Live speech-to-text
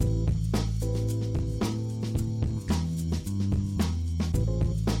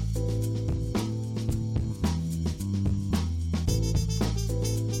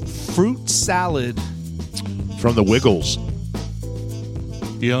fruit salad from the Wiggles.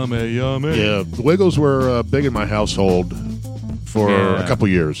 Yummy. Yeah, the Wiggles were big in my household for a couple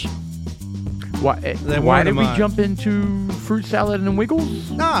years. Why did we jump into fruit salad and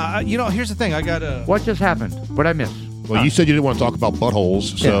Wiggles? Nah, here's the thing. I got a... What just happened? What'd I miss? Well, you said you didn't want to talk about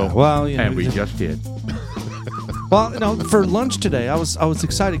buttholes, so... Yeah, well, and we just did. Well, for lunch today, I was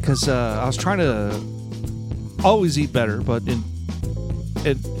excited because I was trying to always eat better, but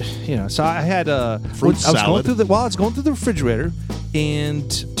so I had fruit salad. I was going through the refrigerator,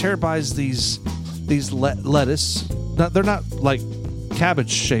 and Tara buys these lettuce. They're not like cabbage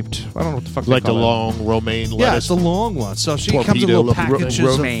shaped. I don't know what the fuck. Like they call the it. long romaine lettuce. Yeah, it's the long one. So she comes in little packages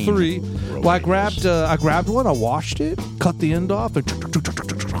of 3. Well, I grabbed one. I washed it, cut the end off, and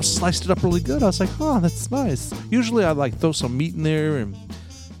sliced it up really good. I was like, oh, that's nice. Usually I throw some meat in there, and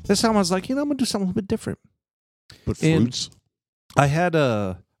this time I was like, I'm gonna do something a little bit different. Put fruits. And I had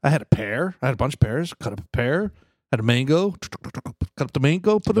a pear. I had a bunch of pears. Cut up a pear. Had a mango. Cut up the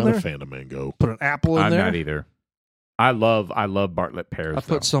mango. Put it in there. I'm not a fan of mango. Put an apple in there. I'm not either. I love Bartlett pears. I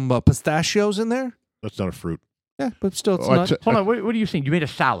put some pistachios in there. That's not a fruit. Yeah, but still, it's not. Hold on, what are you saying? You made a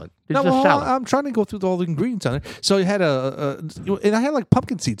salad. This is a well, salad. I'm trying to go through all the ingredients on it. So you had and I had like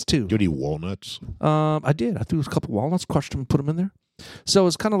pumpkin seeds too. Do you eat walnuts? I did. I threw a couple walnuts, crushed them, put them in there. So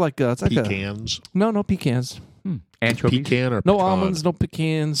it's kind of like it's like pecans. No pecans. Anchovies. Pecan or no pecan? Almonds, no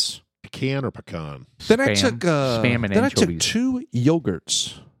pecans. Pecan or pecan? Then I took spam and then anchovies. I took 2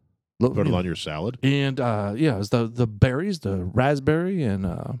 yogurts. Put it on your salad. And it was the berries, the raspberry, and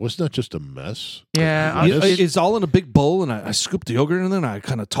wasn't that just a mess? Yeah, it's all in a big bowl, and I scooped the yogurt in there, and I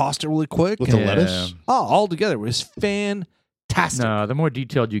kind of tossed it really quick with the lettuce. Oh, all together, it was fantastic. No, the more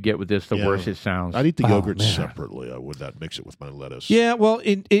detailed you get with this, the worse it sounds. I'd eat the yogurt separately. I would not mix it with my lettuce. Yeah, well,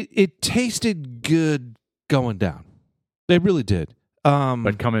 it tasted good going down. They really did.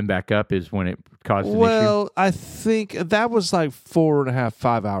 But coming back up is when it caused an issue? Well, I think that was like 4.5,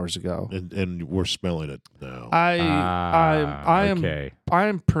 5 hours ago. And we're smelling it now. I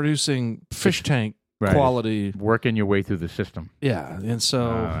am producing fish tank quality. Working your way through the system. Yeah, and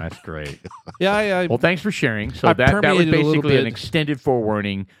so... that's great. Yeah. Well, thanks for sharing. So that was basically an extended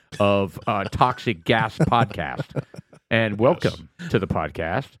forewarning of Toxic Gas Podcast. And welcome to the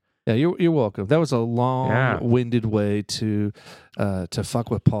podcast. Yeah, you're welcome. That was a long-winded way to fuck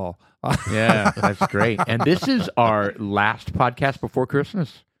with Paul. Yeah, that's great. And this is our last podcast before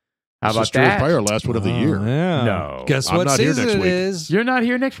Christmas. How about that? Probably our last one of the year. Yeah. No. Guess I'm what not here season next it week. is? You're not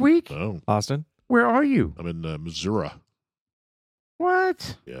here next week? No. Austin? Where are you? I'm in Missouri.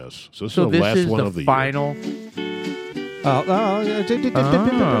 What? Yes. So this So is the last this is one the of the final. year.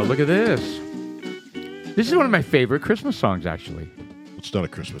 Oh, look at this. This is one of my favorite Christmas songs, actually. It's not a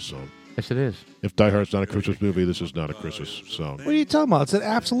Christmas song. Yes, it is. If Die Hard's not a Christmas movie, this is not a Christmas song. What are you talking about? It's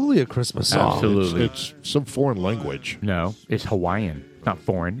absolutely a Christmas song. Absolutely. It's some foreign language. No, it's Hawaiian. It's not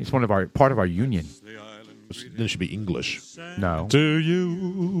foreign. It's part of our union. Then it should be English. No. Do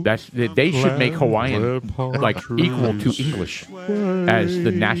you? They should make Hawaiian like equal to English as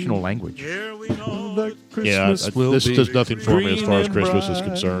the national language. Yeah, this does nothing for me as far as Christmas is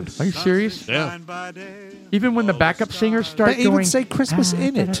concerned. Are you serious? Yeah. Even when the backup singers start They going, even say Christmas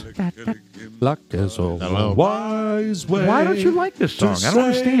in it. Luck is a wise way. why don't you like this song? I don't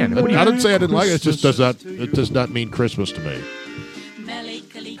understand. What do you, I didn't say I didn't like it. It just does not mean Christmas to me.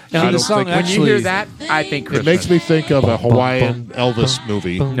 And the song when you hear that, I think Christmas. It makes me think of a Hawaiian Elvis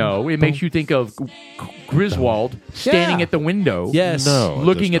movie. No, it makes you think of Griswold standing at the window. Yes. No, it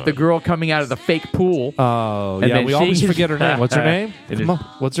looking does at the not. girl coming out of the fake pool. Oh, And yeah. then We always sing his- forget her name. What's her name? It Come is- on.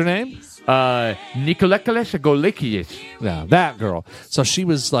 What's her name? Nikolekales Golikius. Yeah, that girl. So she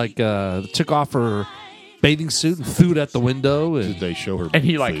was like, took off her bathing suit and threw it at the window. Did And they show her? And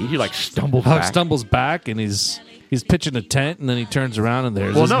he boobs? stumbles Hug back. stumbles back, and he's pitching a tent, and then he turns around, and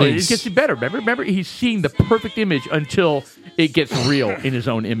there's Well, his no, niece. it gets better. Remember, he's seeing the perfect image until it gets real in his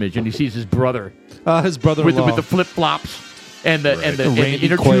own image, and he sees his brother his brother-in-law. with the flip flops and the Randy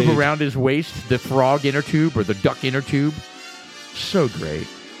inner Quaid. tube around his waist, the frog inner tube or the duck inner tube. So great.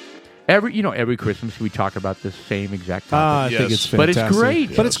 Every Christmas we talk about this same exact topic. I think it's But fantastic. it's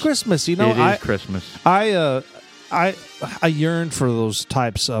great. But it's Christmas, you know. It is Christmas. I yearn for those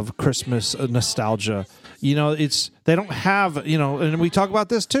types of Christmas nostalgia. You know, they don't have, and we talk about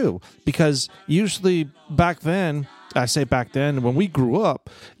this too, because usually back then, I say back then, when we grew up,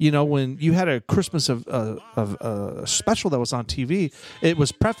 when you had a Christmas of special that was on TV, it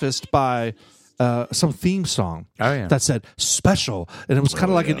was prefaced by some theme song yeah. that said special, and it was kind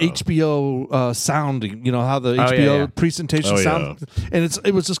of like an HBO sounding. You know how the HBO presentation sound, and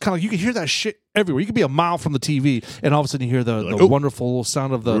it was just kind of like you could hear that shit everywhere. You could be a mile from the TV, and all of a sudden you hear the wonderful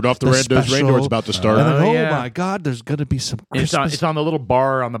sound of the Rudolph the Red-Nosed Reindeer's about to start. And then, my God, there's going to be some Christmas. It's on the little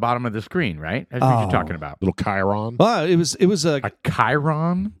bar on the bottom of the screen, right? That's what you're talking about. Little Chyron. It was a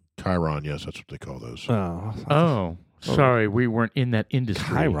Chyron. Chyron, yes, that's what they call those. Sorry, we weren't in that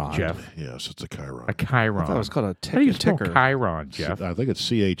industry, Chyron. Jeff. Yes, it's a Chyron. A Chyron. I thought it was called a ticker. How do you spell Chyron, Jeff? I think it's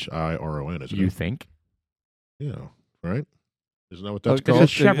Chiron. Isn't you it? think? Yeah, right? Isn't that what that's It's called?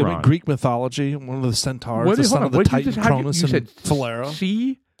 Chevron. Greek mythology, one of the centaurs, the son of the Titan Cronus and Philara.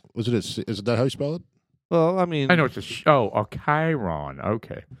 C? Is that how you spell it? Well, I mean, I know it's a Chyron.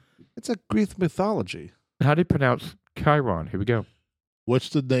 Okay. it's a Greek mythology. How do you pronounce Chyron? Here we go. What's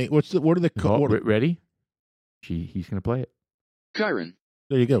the name? What are they called? Ready? He's going to play it. Chyron.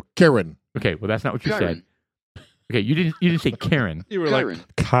 There you go. Karen. Okay, well, that's not what you said. Okay, you didn't say Karen. You were Chyron.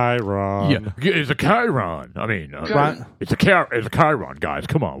 like Chyron. Yeah, it's a Chyron. I mean, it's a Chyron, guys.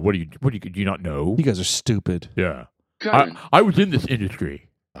 Come on, what do you not know? You guys are stupid. Yeah, Chyron. I was in this industry.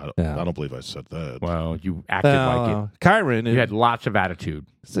 I don't believe I said that. Well, you acted like it. Chyron. You had lots of attitude.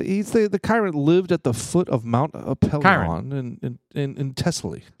 So the Chyron lived at the foot of Mount Apollyon in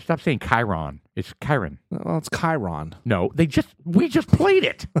Thessaly. Stop saying Chyron. It's Chyron. Well, it's Chyron. No, we just played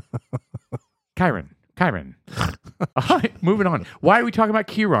it. Chyron. All right, moving on. Why are we talking about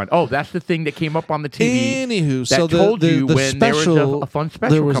Chyron? Oh, that's the thing that came up on the TV. Anywho, that so told you the when special, there was a fun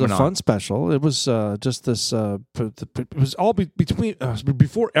special. There was coming a fun special. It was just this. It was all between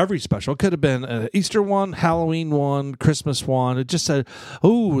before every special. It could have been an Easter one, Halloween one, Christmas one. It just said,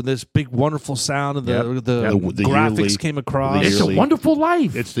 "Oh, this big wonderful sound," and the graphics yearly, came across. It's a Wonderful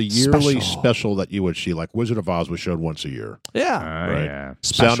Life. It's the yearly special that you would see, like Wizard of Oz was showed once a year. Yeah, right. Yeah.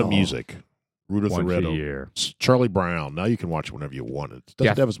 Sound of Music. Rudolph the Red-Nosed year. Charlie Brown. Now you can watch it whenever you want. It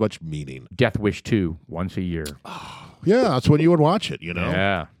doesn't have as much meaning. Death Wish 2, once a year. Yeah, that's when you would watch it. You know.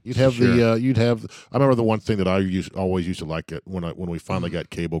 Yeah. You'd have I remember the one thing that I always used to like it when we finally got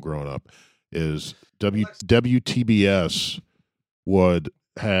cable growing up is WTBS would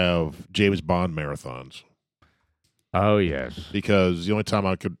have James Bond marathons. Oh yes. Because the only time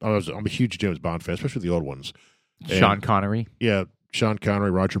I'm a huge James Bond fan, especially the old ones. Sean Connery. Yeah, Sean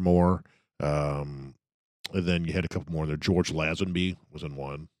Connery, Roger Moore. And then you had a couple more there. George Lazenby was in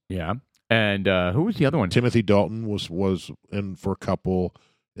one. Yeah. And who was the other one? Timothy Dalton was in for a couple.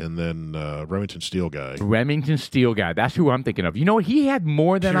 And then Remington Steele guy. Remington Steele guy. That's who I'm thinking of. You know what? He had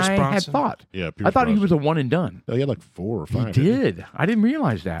more than Pierce I Bronson. had thought. Yeah, I thought he was a one and done. Oh, he had like 4 or 5. He did. I didn't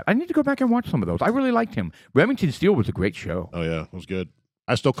realize that. I need to go back and watch some of those. I really liked him. Remington Steele was a great show. Oh, yeah. It was good.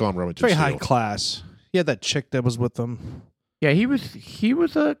 I still call him Remington very Steele. high class. He had that chick that was with them. Yeah, he was Stephanie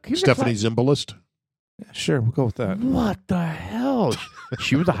Zimbalist. Yeah, sure, we'll go with that. What the hell?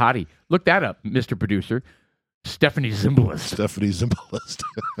 She was a hottie. Look that up, Mr. Producer. Stephanie Zimbalist. Stephanie Zimbalist.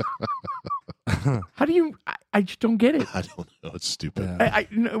 How do you? I just don't get it. I don't know. It's stupid.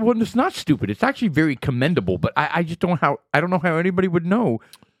 Yeah. Well, it's not stupid. It's actually very commendable. But I just don't know how anybody would know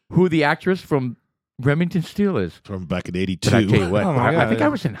who the actress from Remington Steele is. From back in '82. But I tell you what, Oh, I think I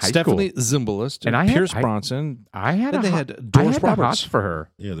was in high Stephanie school. Zimbalist And I had- Pierce Bronson. Then they had Doris the Roberts. hots for her.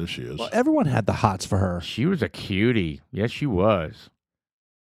 Yeah, there she is. Well, everyone had the hots for her. She was a cutie. Yes, she was.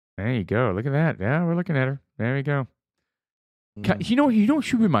 There you go. Look at that. Yeah, we're looking at her. There you go. You know who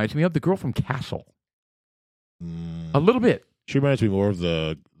she reminds me of? The girl from Castle. A little bit. She reminds me more of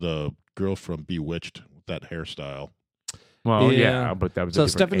the girl from Bewitched with that hairstyle. Well, yeah, but that was so a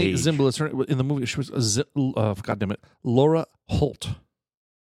different Stephanie age. Zimbalist in the movie. She was goddamn it, Laura Holt.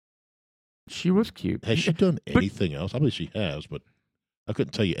 She was cute. Has she done anything else? I believe she has, but I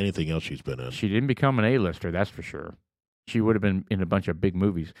couldn't tell you anything else she's been in. She didn't become an A-lister, that's for sure. She would have been in a bunch of big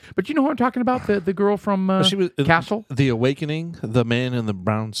movies. But you know what I'm talking about? The girl from She was Castle? The Awakening, the man in the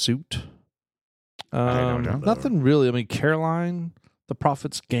brown suit. I don't know. Nothing really. I mean, Caroline, The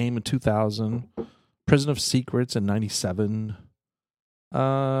Prophet's Game in 2000, Prison of Secrets in 97.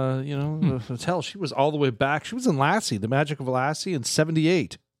 Hell, she was all the way back. She was in Lassie, The Magic of Lassie in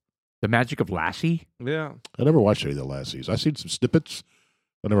 78. The Magic of Lassie? Yeah. I never watched any of the Lassies. I've seen some snippets.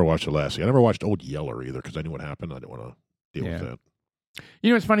 I never watched the Lassie. I never watched Old Yeller either because I knew what happened. I didn't want to deal with that. You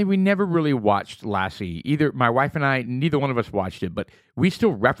know, it's funny. We never really watched Lassie. Either my wife and I, neither one of us watched it, but we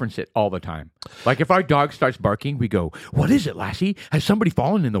still reference it all the time. Like if our dog starts barking, we go, "What is it, Lassie? Has somebody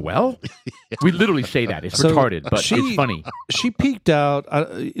fallen in the well?" We literally say that. It's retarded, but it's funny. She peaked out.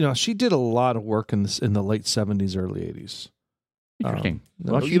 She did a lot of work in the late 70s, early 80s. Interesting.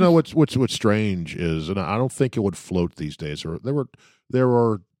 Well, you know what's strange is, and I don't think it would float these days. Or there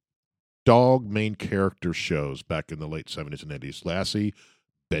were dog main character shows back in the late 70s and 80s. Lassie,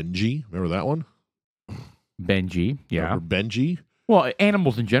 Benji. Remember that one? Benji, yeah. Remember Benji? Well,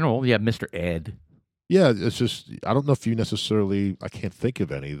 animals in general. Yeah, Mr. Ed. Yeah, it's just, I don't know if you necessarily, I can't think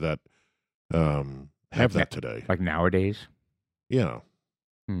of any that have that today. Like nowadays? Yeah.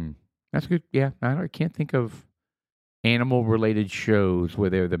 That's good. Yeah, I can't think of animal-related shows where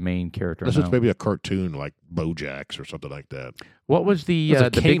they're the main character. This is maybe a cartoon like BoJack's or something like that. What was the It was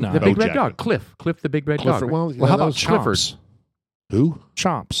a big canine. red BoJack. dog? Cliff the big red Clifford, dog. well, Well, how that about was Chomps? Who?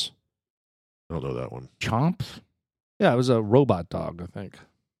 Chomps. I don't know that one. Chomps? Yeah, it was a robot dog, I think.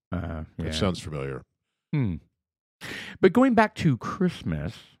 Yeah. It sounds familiar. But going back to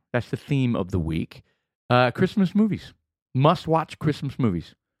Christmas, that's the theme of the week. Christmas movies. Must-watch Christmas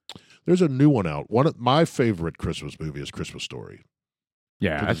movies. There's a new one out. One of my favorite Christmas movie is Christmas Story.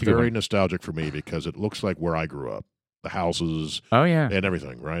 Yeah, It's very nostalgic for me because it looks like where I grew up. The houses Oh, yeah. and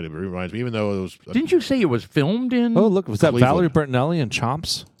everything, right? It reminds me, even though it was... Didn't you say it was filmed in... Oh, look, was that Cleveland. Valerie Bertinelli and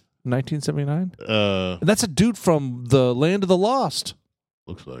Chomps? 1979? Uh, That's a dude from the Land of the Lost.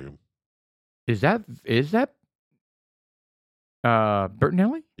 looks like him. Is that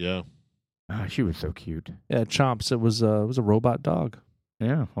Bertinelli? Yeah. She was so cute. Yeah, Chomps. It was a robot dog.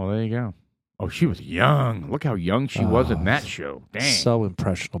 Yeah, well, there you go. Oh, she was young. Look how young she was in that show. Dang. So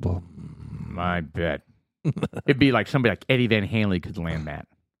impressionable. My bet. It'd be like somebody like Eddie Van Halen could land that.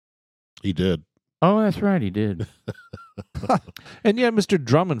 He did. Oh, that's right, he did. And yeah, Mr.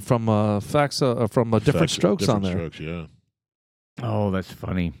 Drummond from Different Strokes on there. Different Strokes, yeah. Oh, that's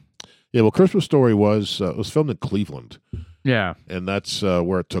funny. Yeah, well, Christmas Story was filmed in Cleveland, Yeah. and that's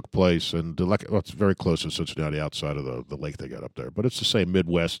where it took place. And it's very close to Cincinnati, outside of the lake they got up there. But it's the same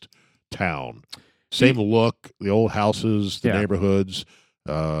Midwest town. Same look, the old houses, the neighborhoods.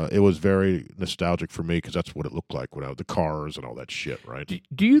 It was very nostalgic for me because that's what it looked like when the cars and all that shit, right?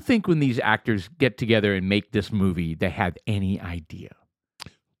 Do you think when these actors get together and make this movie, they had any idea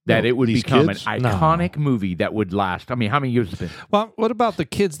that it would these become kids? an iconic movie that would last? I mean, how many years has it been? Well, what about the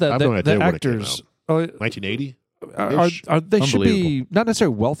kids I have no idea the when it came actors? out. 1980? They should be Unbelievable. not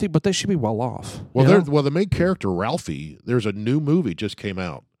necessarily wealthy, but they should be well off. Well, you know? the main character, Ralphie, there's a new movie just came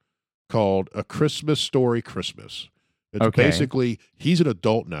out called A Christmas Story Christmas. It's basically, he's an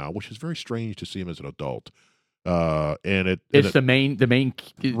adult now, which is very strange to see him as an adult. And It's the main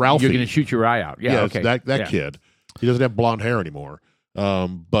Ralphie. You're going to shoot your eye out. Yeah, it's okay. that kid. He doesn't have blonde hair anymore.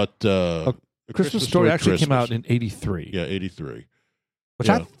 But A Christmas Story actually came out in 83. Yeah, 83. Which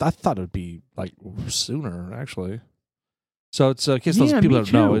Yeah. I thought it would be like sooner, actually. So it's in case those Yeah, people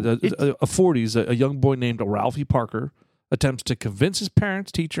me don't know, too. a 40s, a young boy named Ralphie Parker attempts to convince his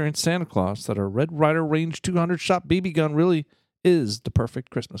parents, teacher, and Santa Claus that a Red Ryder Range 200 shot BB gun really is the perfect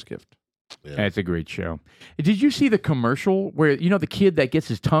Christmas gift. Yeah. That's a great show. Did you see the commercial where the kid that gets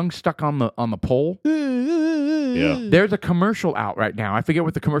his tongue stuck on the pole? Yeah. There's a commercial out right now. I forget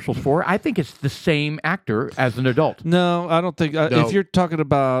what the commercial's for. I think it's the same actor as an adult. No, I don't think. No. If you're talking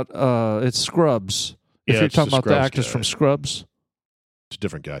about, it's Scrubs. If Yeah, you're it's talking the about the Scrubs actors guy. from Scrubs. It's a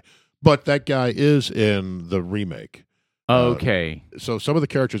different guy. But that guy is in the remake. Okay. So some of the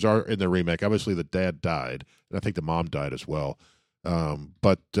characters are in the remake. Obviously, the dad died, and I think the mom died as well.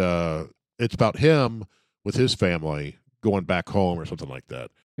 But it's about him with his family going back home or something like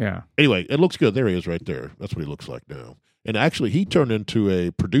that. Yeah. Anyway, it looks good. There he is right there. That's what he looks like now. And actually, he turned into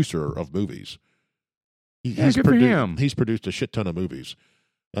a producer of movies. He's good for him. He's produced a shit ton of movies.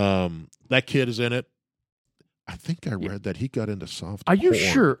 That kid is in it. I think I read that he got into soft Are you porn.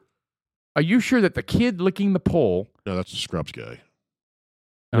 sure? Are you sure that the kid licking the pole? No, that's the Scrubs guy.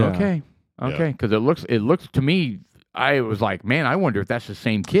 Yeah. Okay. Okay. Because it looks to me. I was like, man, I wonder if that's the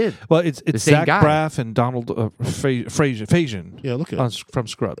same kid. Well, it's same Zach guy. Braff and Donald Faison Yeah, look at it. from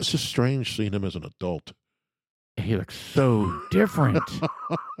Scrubs. It's just strange seeing him as an adult. He looks so different.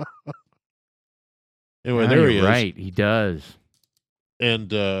 Anyway, Yeah, there he you're is. right, he does.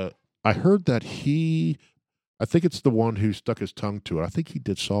 And I heard that I think it's the one who stuck his tongue to it. I think he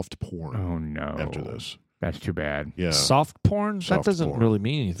did soft porn Oh no! after this. That's too bad. Yeah. Soft porn? That Soft doesn't porn. really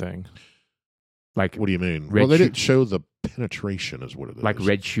mean anything. Like What do you mean? Red Well, they Shoe- didn't show the penetration, is what it is. like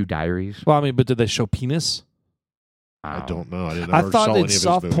Red Shoe Diaries. Well, I mean, but did they show penis? I Wow. don't know. I didn't. I never thought saw in any of his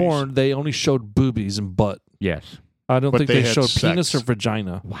soft movies. porn they only showed boobies and butt. Yes. I don't But think they they had showed penis sex. or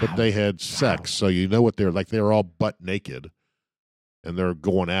vagina. Wow. But they had sex, so you know what they're like. They're all butt naked, and they're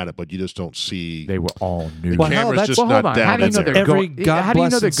going at it, but you just don't see. They were all nude. Well, camera's that's- just well, hold not on. down How do you in know there. they're Every going? God How do you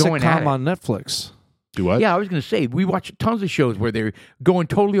know they're blessed going at sitcom it? on Netflix. Do what? Yeah, I was going to say we watch tons of shows where they're going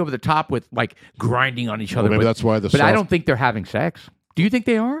totally over the top with like grinding on each Well, other. maybe but that's why the. but I soft- don't think they're having sex. Do you think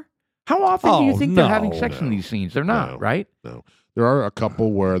they are? How often do you Oh, think they're having no. sex in these scenes? They're not, No. right? No, there are a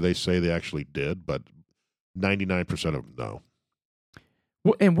couple where they say they actually did, but 99% of them no.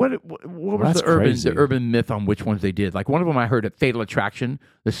 And what was That's crazy. the urban myth on which ones they did? Like one of them I heard at Fatal Attraction,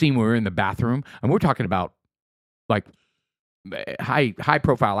 the scene where we're in the bathroom, and we're talking about like high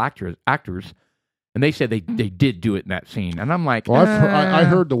profile actors, and they said they did do it in that scene, and I'm like, Well, I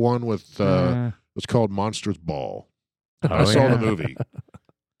heard the one with it's called Monsters Ball. I saw the movie.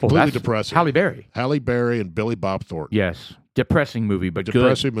 Completely depressing. Halle Berry. Halle Berry and Billy Bob Thornton. Yes, depressing movie, but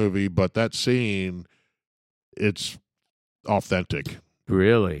Depressing movie, but that scene, it's authentic.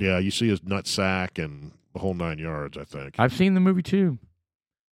 Really? Yeah, you see his nut sack and the whole 9 yards, I think. I've seen the movie too.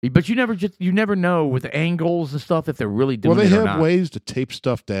 But you never know with the angles and stuff if they're really doing Well, they it or have not. ways to tape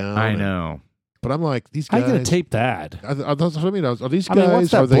stuff down. I know. But I'm like, these How guys. you going to tape that? That's what I mean. Are these I guys? mean,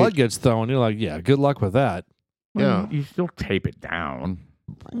 once are that they, blood gets thrown, you're like, yeah, good luck with that. Yeah. You still tape it down.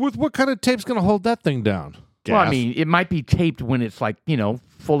 With what kind of tape's going to hold that thing down? Well, I gas mean, it might be taped when it's like,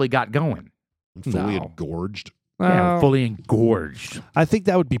 fully got going. and fully No. engorged? Yeah, fully engorged. I think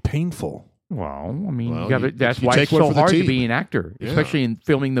that would be painful. Well, I mean, Well, that's you why take it's one so for the hard to team. be an actor, Yeah. especially in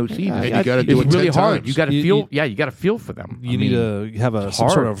filming those scenes. Yeah, And you got to do It's it really 10 hard. times. You got to You- feel. You got to feel for them. You need to have some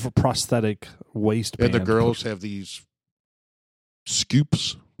hard. sort of prosthetic waistband. And the girls have these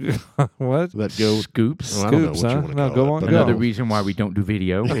scoops What? that go. Scoops. Well, I don't know Scoops, what you huh? want to No, call go it, on, but go. Another reason why we don't do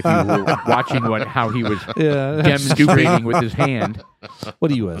video. If you were watching how he was Yeah. demonstrating with his hand, What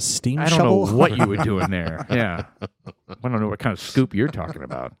are you, a steam I don't shovel? know what you were doing there. Yeah, I don't know what kind of scoop you're talking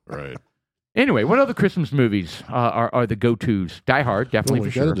about. Right. Anyway, what other Christmas movies are the go-tos? Die Hard, definitely Well,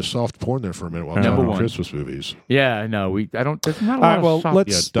 we for got sure. into soft porn there for a minute while Number talking one. Christmas movies. Yeah, no, I don't. There's not a All lot right, well, of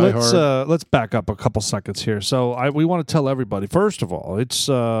soft. let's back up a couple seconds here. So we want to tell everybody, first of all, it's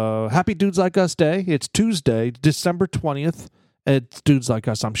Happy Dudes Like Us Day. It's Tuesday, December 20th. It's Dudes Like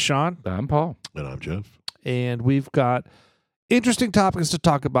Us. I'm Sean, I'm Paul. And I'm Jeff. and we've got interesting topics to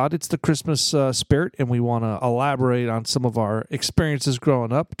talk about. It's the Christmas spirit, and we want to elaborate on some of our experiences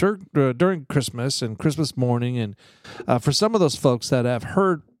growing up during Christmas and Christmas morning. And for some of those folks that have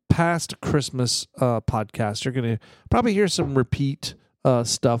heard past Christmas podcasts, you're going to probably hear some repeat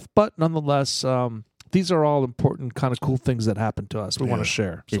stuff. But nonetheless, these are all important, kind of cool things that happen to us. We want to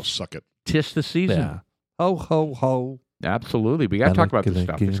share. So suck it. Tis the season. Yeah. Ho, ho, ho. Absolutely. We got to talk about this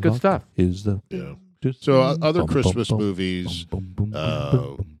stuff. It's good stuff. Is the Yeah. So other Christmas movies,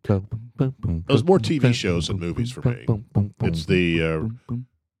 there's more TV shows than movies for me. It's the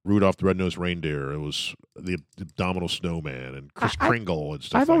Rudolph the Red-Nosed Reindeer. It was the Abominable Snowman and Kris Kringle and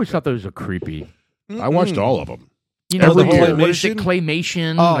stuff I've like always that. thought those were creepy. I watched all of them. You know, Every the whole year. what is it,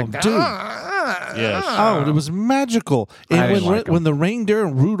 claymation? Oh, like that. dude. Yes. Oh, it was magical. I And didn't like 'em. when the reindeer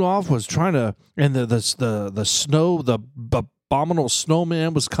and Rudolph was trying to, and the snow, the abominable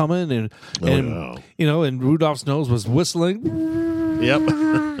snowman was coming, and and Rudolph's nose was whistling. Yep.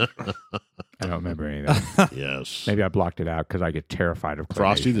 I don't remember any of that. Yes. Maybe I blocked it out because I get terrified of claymation.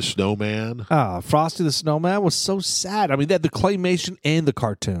 Frosty the Snowman. Frosty the Snowman was so sad. I mean, they had the claymation and the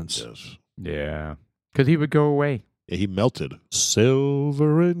cartoons. Yes. Yeah, because he would go away. Yeah, he melted.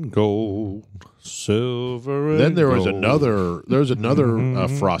 Silver and gold, silver and Then there was gold. another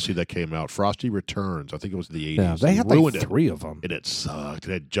Frosty that came out. Frosty Returns. I think it was in the 80s. Yeah, they had ruined like 3 of them. it. And it sucked.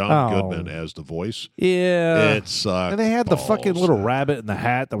 It had John Oh. Goodman as the voice. Yeah. It sucked. And they had the fucking balls. little rabbit in the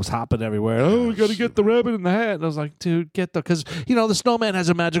hat that was hopping everywhere. Oh, we got to get the rabbit in the hat. And I was like, dude, get the... Because, the snowman has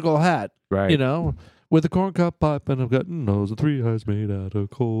a magical hat, Right. with a corncob pipe and a cotton nose and 3 eyes made out of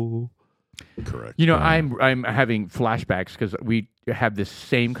coal. Correct. I'm having flashbacks because we had this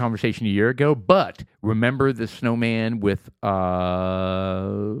same conversation a year ago. But remember the snowman with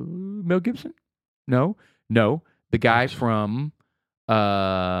Mel Gibson? No, the guy from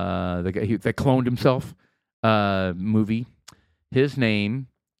the guy that cloned himself movie. His name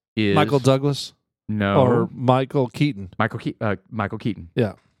is Michael Douglas? No, Or Michael Keaton? Michael Keaton.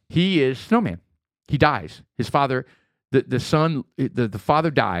 Yeah. He is snowman. He dies. His father, the son, the father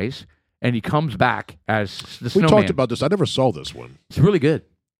dies. And he comes back as the We snowman. talked about this. I never saw this one. It's really good.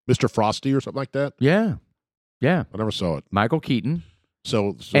 Mr. Frosty or something like that. Yeah. I never saw it. Michael Keaton.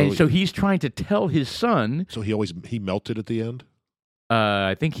 So he's trying to tell his son. So he melted at the end,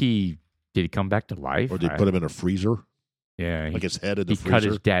 I think did he come back to life? or did they put him in a freezer, Yeah. like his head in the He freezer? cut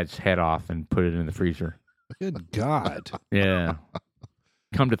his dad's head off and put it in the freezer. Good God. Yeah.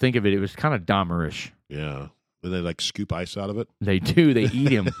 Come to think of it, it was kind of Dahmerish. Yeah. Then they like scoop ice out of it. They do. They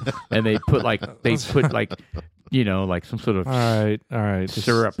eat him, and they put like some sort of All right.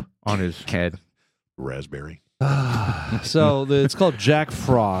 syrup on his head. Raspberry. So it's called Jack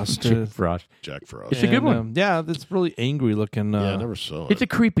Frost. Frost. Jack Frost. It's a good one. Yeah, it's really angry looking. Yeah, I never saw it. It's a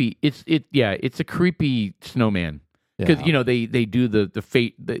creepy. It's a creepy snowman because they do the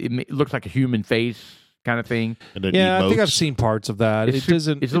fate. It looks like a human face kind of thing. And then yeah, emotes. I think I've seen parts of that. It's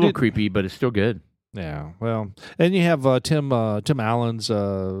a little creepy, but it's still good. Yeah, well, and you have Tim Allen's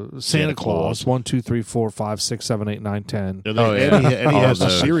Santa Claus 1, 2, 3, 4, 5, 6, 7, 8, 9, 10. And he has a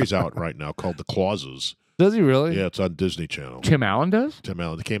series out right now called The Clauses. Does he really? Yeah, it's on Disney Channel. Tim Allen does? Tim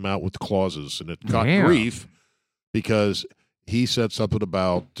Allen came out with The Clauses, and it got Damn. grief because he said something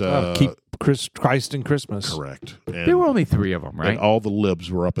about keep Christ in Christmas. correct. There were only 3 of them, right? And all the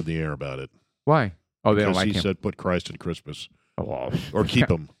libs were up in the air about it. Why? Oh, they don't Because like he him. said put Christ in Christmas Oh, well, or keep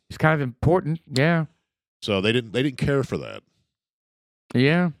him. It's kind of important. Yeah. So they didn't care for that.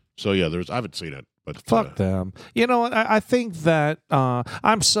 Yeah. So yeah, I haven't seen it, but Fuck them. You know what? I think that I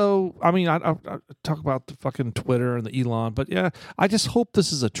talk about the fucking Twitter and the Elon, but yeah, I just hope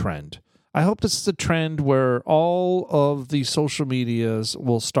this is a trend. I hope this is a trend where all of the social medias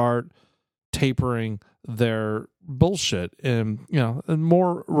will start tapering their bullshit and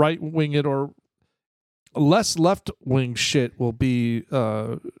more right winged or less left wing shit will be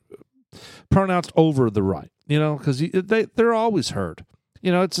pronounced over the right, because they're always heard.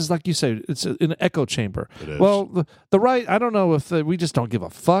 It's just like you say, it's an echo chamber. It is. Well, the right, I don't know if we just don't give a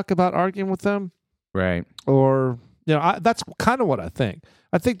fuck about arguing with them, Right. or that's kind of what I think.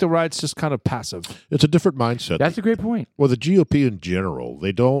 I think the right's just kind of passive. it's a different mindset. That's a great point. Well, the GOP in general,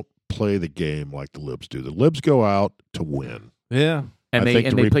 they don't play the game like the libs do. The libs go out to win. Yeah, And I they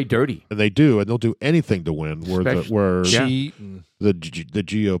think play dirty. And they do, and they'll do anything to win. Where Yeah. cheat. And, the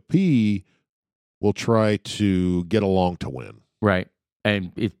GOP will try to get along to win. Right.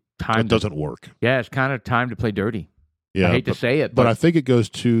 And it's time It doesn't work. Yeah, it's kind of time to play dirty. Yeah, I hate to say it, but I think it goes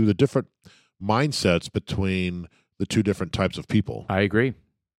to the different mindsets between the two different types of people. I agree.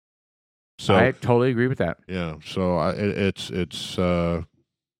 So I totally agree with that. yeah, so it's an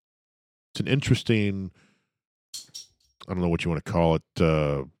interesting. I don't know what you want to call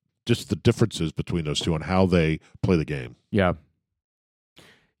it. Just the differences between those two and how they play the game. Yeah.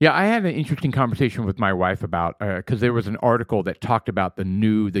 Yeah, I had an interesting conversation with my wife about, because there was an article that talked about the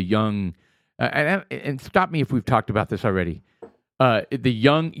young, and stop me if we've talked about this already. The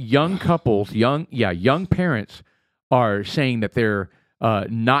young couples, young parents are saying that they're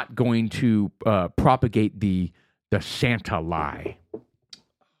not going to propagate the Santa lie. You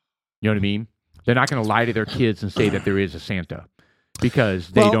know what I mean? They're not going to lie to their kids and say that there is a Santa because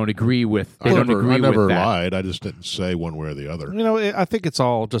they don't agree with. I never with that. lied. I just didn't say one way or the other. I think it's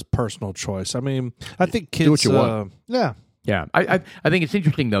all just personal choice. I mean, I think kids Do what you want. Yeah. Yeah, I think it's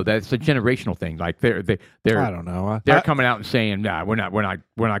interesting though that it's a generational thing. Like they're I don't know. they're coming out and saying, "Nah, we're not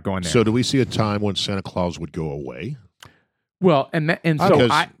going there." So, do we see a time when Santa Claus would go away? Well,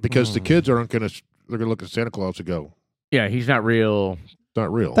 Because the kids aren't going to. They're going to look at Santa Claus and go, yeah, he's not real. "It's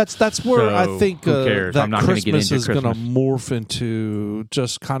not real." That's where So, I think who cares? that I'm not gonna get Christmas into is going to Christmas. morph into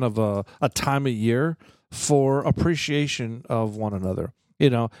just kind of a time of year for appreciation of one another.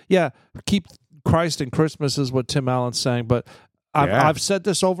 Keep Christ in Christmas is what Tim Allen's saying, but I've said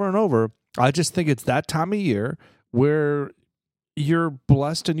this over and over. I just think it's that time of year where you're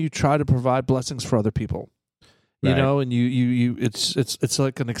blessed and you try to provide blessings for other people. Right. And you it's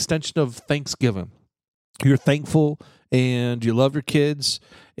like an extension of Thanksgiving. You're thankful and you love your kids,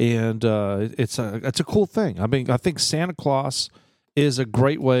 and it's a cool thing. I mean, I think Santa Claus is a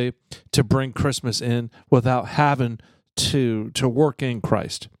great way to bring Christmas in without having to work in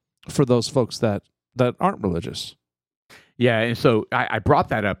Christ for those folks that aren't religious. Yeah, and so I brought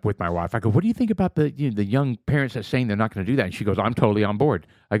that up with my wife. I go, "What do you think about the young parents that's saying they're not going to do that?" And she goes, "I'm totally on board."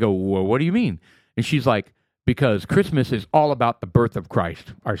 I go, "Well, what do you mean?" And she's like, "Because Christmas is all about the birth of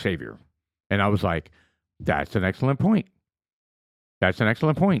Christ, our Savior." And I was like, "That's an excellent point. That's an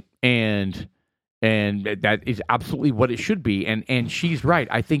excellent point." And that is absolutely what it should be. And she's right.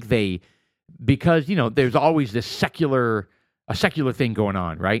 I think because there's always this secular thing going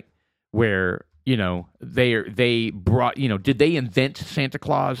on, right? Where they brought, did they invent Santa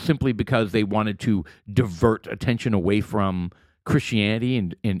Claus simply because they wanted to divert attention away from Christianity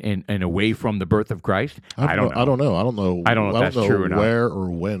and away from the birth of Christ? I don't know. I don't know. I don't know if that's true or not. Where or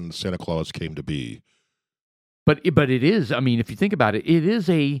when Santa Claus came to be. But it is. I mean, if you think about it, it's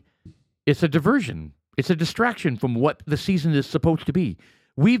a diversion. It's a distraction from what the season is supposed to be.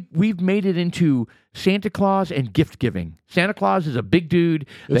 We've made it into Santa Claus and gift giving. Santa Claus is a big dude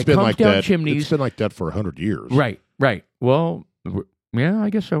that comes down chimneys. It's been like that for 100 years. Right. Well, yeah, I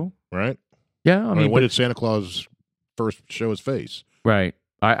guess so. Right? Yeah, I mean, when did Santa Claus first show his face? Right.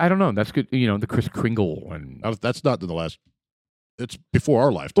 I don't know. That's good. The Kris Kringle and That's not in the last. It's before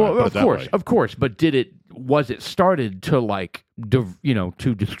our lifetime. well, put it that way. of course. But was it started to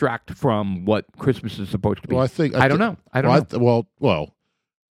to distract from what Christmas is supposed to be? Well, I don't know. I don't know. Well,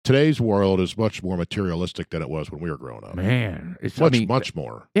 today's world is much more materialistic than it was when we were growing up. Man, it's Much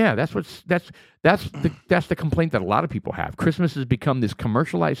more. Yeah, that's the complaint that a lot of people have. Christmas has become this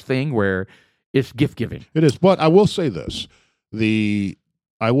commercialized thing where it's gift giving. It is, but I will say this: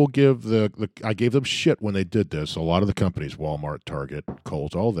 I will give I gave them shit when they did this. A lot of the companies, Walmart, Target,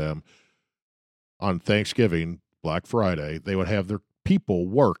 Kohl's, all of them, on Thanksgiving, Black Friday, they would have their people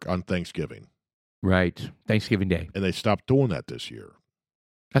work on Thanksgiving. Right, Thanksgiving Day, And they stopped doing that this year.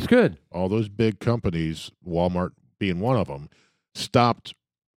 that's good. All those big companies, Walmart being one of them, stopped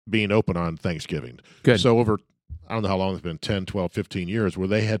being open on Thanksgiving. Good. So over, I don't know how long it's been, 10, 12, 15 years, where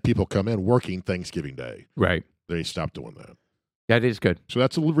they had people come in working Thanksgiving Day. Right, They stopped doing that. that is good. So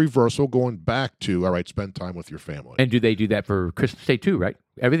that's a reversal going back to, all right, spend time with your family. And do they do that for Christmas Day too? Right,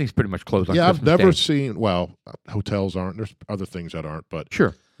 everything's pretty much closed on. Yeah, Christmas I've never Day. seen, well, hotels aren't. There's other things that aren't, but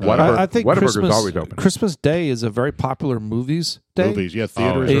Sure. I think Whataburger's Christmas, always open. Christmas Day is a very popular movies day. movies, yeah,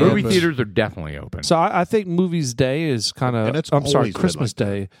 theaters. yeah. are Movie open. theaters are definitely open. So I think movies day is kind And of. it's I'm sorry, always been Christmas like that.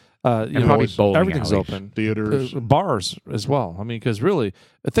 Day. And probably bowling everything's alleys. open. Theaters. Bars as well. I mean, because really,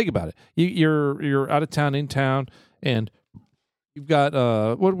 think about it. You're out of town, in town, and you've got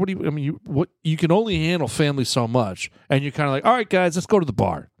what do you? I mean, you can only handle family so much, and you're kind of like, all right, guys, let's go to the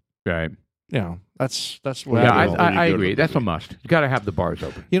bar. Right. That's what. Yeah, I do. I go to agree. the That's a movie. must. You got to have the bars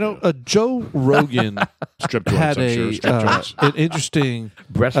open. Joe Rogan Strip joints, had I'm sure. Strip joints. an interesting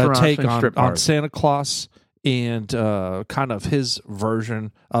Restaurants take and strip on bars. Santa Claus and kind of his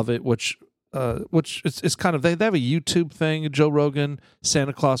version of it, which it's kind of they have a YouTube thing. Joe Rogan,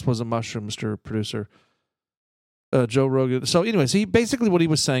 Santa Claus was a mushroom, Mr. Producer. Joe Rogan. So, anyways, what he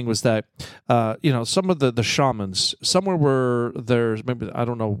was saying was that, some of the shamans, somewhere where there's maybe I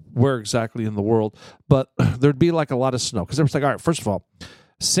don't know where exactly in the world, but there'd be like a lot of snow because there was like, all right, first of all,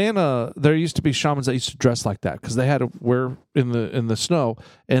 Santa. There used to be shamans that used to dress like that because they had to wear in the snow,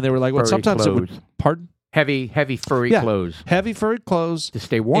 and they were like, well, Furry sometimes it would. clothes. Pardon? Heavy furry Yeah. clothes Heavy furry clothes to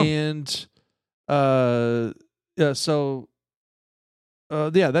stay warm. and so.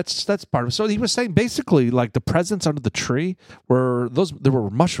 That's part of it. So he was saying basically like the presents under the tree there were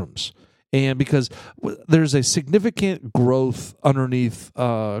mushrooms, and because there's a significant growth underneath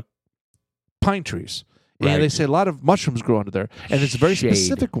pine trees, Right. and they say a lot of mushrooms grow under there, and it's a very Shade.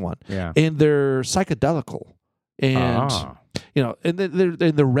 specific one, Yeah. and they're psychedelical, and and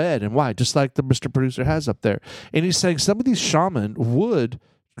they're red and white, just like the Mr. Producer has up there, and he's saying some of these shaman would.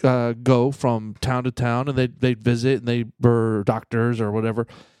 Go from town to town, and they'd visit, and they were doctors or whatever.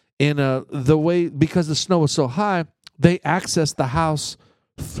 And because the snow was so high, they accessed the house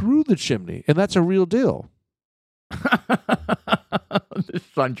through the chimney, and that's a real deal. This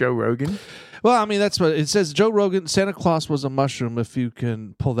is on Joe Rogan. Well, I mean, that's what it says. Joe Rogan, Santa Claus was a mushroom, if you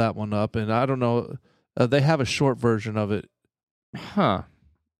can pull that one up. And I don't know, they have a short version of it. Huh.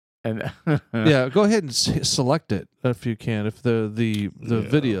 And Yeah, go ahead and select it if you can. If the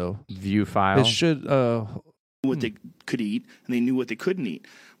video, view file. it should. What they could eat and they knew what they couldn't eat.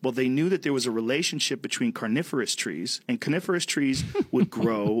 Well, they knew that there was a relationship between carnivorous trees, and carnivorous trees would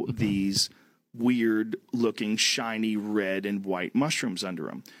grow these weird-looking, shiny red and white mushrooms under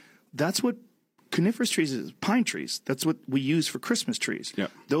them. That's what carnivorous trees is, pine trees. That's what we use for Christmas trees. Yeah.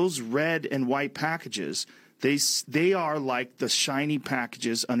 Those red and white packages, they are like the shiny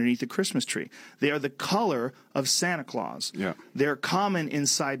packages underneath the Christmas tree. They are the color of Santa Claus. Yeah. They're common in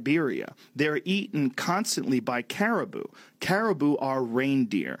Siberia. They're eaten constantly by caribou. Caribou are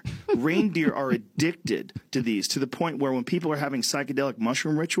reindeer. Reindeer are addicted to these to the point where when people are having psychedelic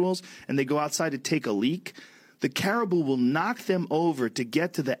mushroom rituals and they go outside to take a leak, the caribou will knock them over to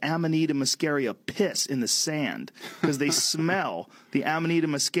get to the Amanita muscaria piss in the sand because they smell the Amanita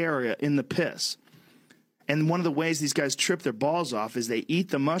muscaria in the piss. And one of the ways these guys trip their balls off is they eat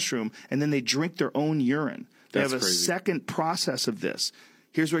the mushroom and then they drink their own urine. They That's have a crazy. second process of this.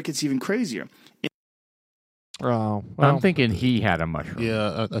 Here's where it gets even crazier. Oh, I'm thinking he had a mushroom.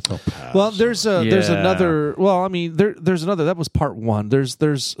 Yeah, that's a pass. Well, there's Yeah. another. Well, I mean, there's another. That was part one.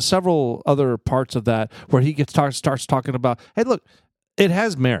 There's several other parts of that where he starts talking about. Hey, look, it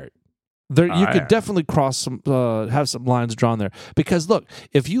has merit. There, you yeah. could definitely cross some, have some lines drawn there because look,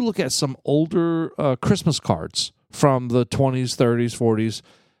 if you look at some older Christmas cards from the 20s, 30s, 40s,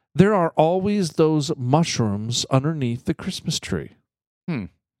 there are always those mushrooms underneath the Christmas tree.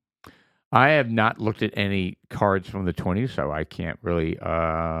 I have not looked at any cards from the 20s, so I can't really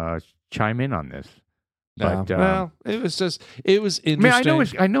chime in on this. But well, it was interesting.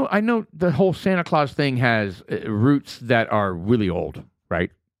 I mean, I know the whole Santa Claus thing has roots that are really old, right?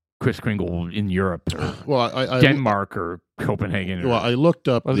 Kris Kringle in Europe, or Well, I Denmark, or Copenhagen. Well, I looked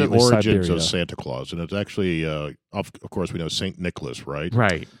up the Evidently origins Siberia. of Santa Claus, and it's actually, of course, we know Saint Nicholas, right?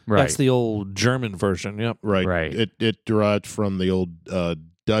 Right. That's the old German version. Yep. Right. Right. It derived from the old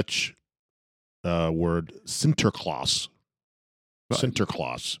Dutch word Sinterklaas. Right.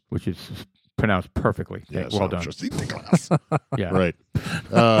 Sinterklaas. Which is pronounced perfectly. Yeah, Well done. Sinterklaas. Yeah. Right.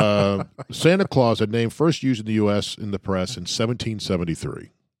 Santa Claus, a name first used in the U.S. in the press in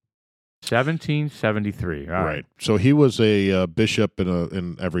 1773. 1773. All right. So he was a bishop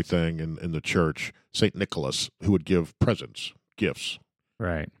in everything in the church, Saint Nicholas, who would give presents, gifts.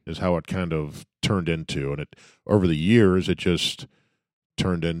 Right. Is how it kind of turned into, and it over the years it just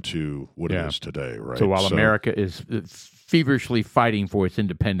turned into what it is today. Right. So while America is feverishly fighting for its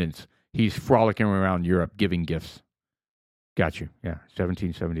independence, he's frolicking around Europe giving gifts. Got you. Yeah.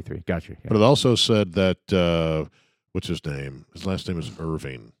 1773. Got you. Yeah. But it also said that what's his name? His last name is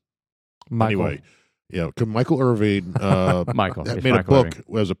Irving. Michael. Anyway, yeah, Michael Irving Michael. made It's a Michael book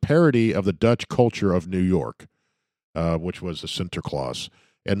Irving. as a parody of the Dutch culture of New York, which was the Sinterklaas.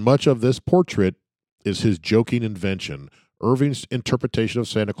 And much of this portrait is his joking invention. Irving's interpretation of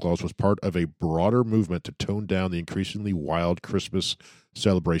Santa Claus was part of a broader movement to tone down the increasingly wild Christmas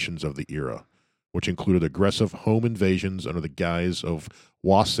celebrations of the era, which included aggressive home invasions under the guise of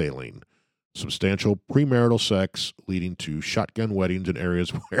wassailing, substantial premarital sex leading to shotgun weddings in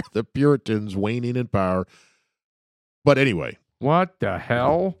areas where the Puritans waning in power. But anyway. What the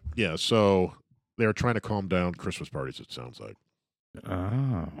hell? Yeah, so they're trying to calm down Christmas parties, it sounds like.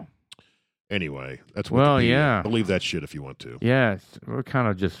 Oh. Anyway, that's Well, Wikipedia. yeah. Believe that shit if you want to. Yes. We're kind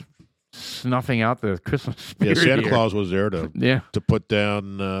of just snuffing out the Christmas Yeah, spirit Santa here. Claus was there to put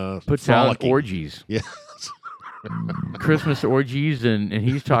down Put down frolicking. orgies. Yeah. Christmas orgies, and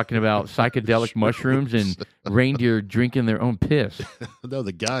he's talking about psychedelic mushrooms and reindeer drinking their own piss. No,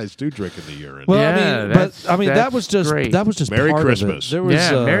 the guys do drink in the urine. Well, Yeah, I mean, that that's was just great. Merry part Christmas. of it. There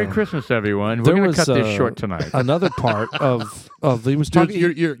was, Merry Christmas, everyone. We're there going to was, cut this short tonight. Another part of he was Dude,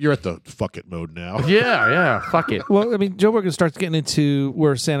 talking. you're at the fuck it mode now. Yeah, fuck it. Well, I mean, Joe Rogan starts getting into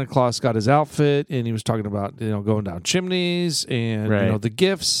where Santa Claus got his outfit, and he was talking about going down chimneys and Right. the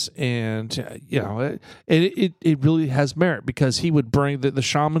gifts, and it really has merit because he would bring the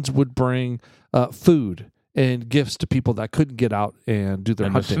shamans would bring food and gifts to people that couldn't get out and do their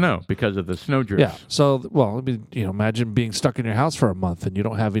And the hunting. snow, because of the snow drifts. Yeah. So, well, I mean, imagine being stuck in your house for a month and you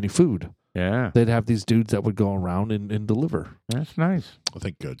don't have any food. Yeah, They'd have these dudes that would go around and deliver. that's nice. I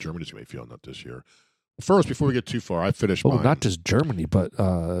think Germany's going to be feeling that this year. First, before we get too far, I finished Oh, mine. not just Germany, but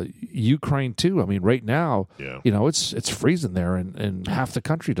Ukraine too. I mean, right now, Yeah. it's freezing there, and half the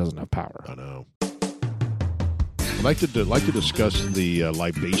country doesn't have power. I know. I'd like to discuss the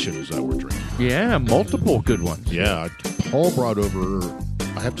libations that we're drinking. Yeah, multiple good ones. Yeah, Paul brought over.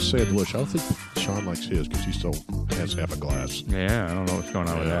 I have to say, I don't think Sean likes his because he still has half a glass. Yeah, I don't know what's going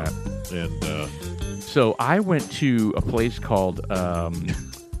on with that. And So I went to a place called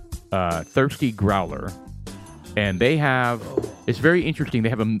Thirsty Growler, and they have, it's very interesting. They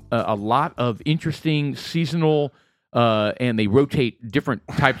have a lot of interesting seasonal, and they rotate different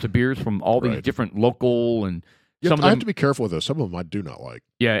types of beers from all these Right. different local and some of I them. have to be careful with this. Some of them I do not like.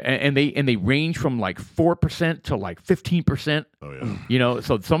 Yeah, and they range from like 4% to like 15%. Oh yeah.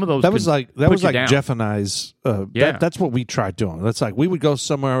 So some of those That was can like put you down. Jeff and I's. Yeah. That's what we tried doing. That's like we would go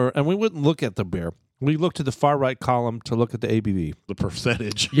somewhere and we wouldn't look at the beer. We looked to the far right column to look at the ABV. The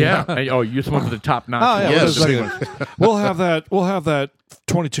percentage. Yeah. And, you just went for the top notch. Oh yeah, Yes. it was like we'll have that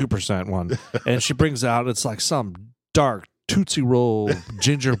 22% one, and she brings out it's like some dark Tootsie Roll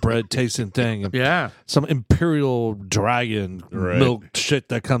gingerbread tasting thing, and Yeah. some Imperial Dragon Right. milk shit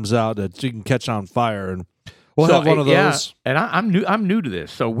that comes out that you can catch on fire, and we'll have one of yeah, those. and I'm new to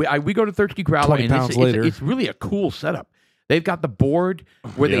this. So we go to Thirsty Growler, 20 and pounds later. it's really a cool setup. They've got the board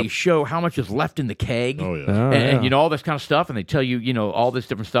where they Yep. show how much is left in the keg. Oh yeah. Oh, And yeah. all this kind of stuff, and they tell you, all this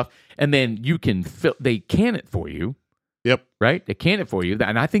different stuff, and then you can they can it for you, Yep. right? They can it for you,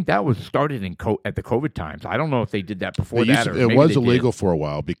 and I think that was started at the COVID times. I don't know if they did that before They that, used or to- it maybe was they did. illegal for a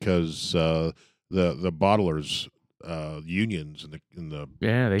while because the bottlers unions and the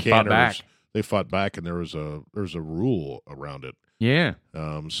Yeah, they canners, fought back. They fought back, and there was a rule around it. Yeah,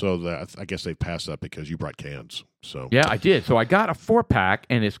 So that I guess they passed that because you brought cans. So yeah, I did. So I got a 4-pack,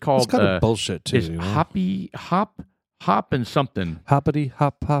 and it's called It's kind of bullshit too. it's you know? hop and something. Hoppity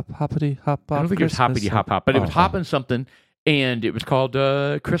hop hoppity hop. I don't think it was hoppity hop, but it was hop and something, and it was called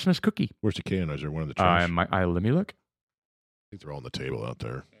Christmas cookie. where's the can? Is there one in the trash? Let me look. I think they're all on the table out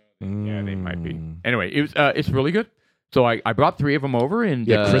there. Yeah, they might be. Anyway, it's really good. So I brought 3 of them over, and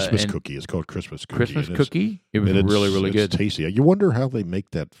Christmas and cookie. It's called Christmas cookie. Christmas and it's- cookie. It was and it's- really, really it's good. tasty. You wonder how they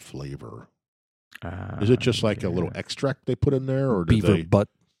make that flavor. Is it just like a little extract they put in there, or do Beaver they? butt,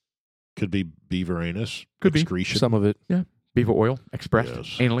 Could be beaver anus. Could be. excretion. some of it. Beaver oil expressed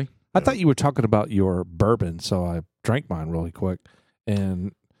Yes. anally. I thought you were talking about your bourbon, so I drank mine really quick.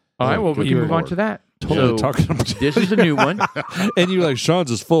 And All right, well, we good can move on Lord. to that. totally So, talking about this is a new one. and you were like,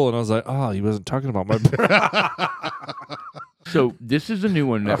 Sean's is full. And I was like, oh, he wasn't talking about my bourbon. So this is a new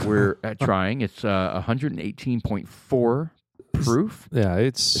one that we're trying. It's 118.4 proof. Yeah,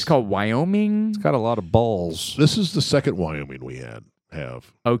 It's it's called Wyoming. got a lot of balls. This is the second Wyoming we have.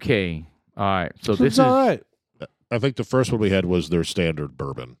 Okay. All right. So this It's is all right. I think the first one we had was their standard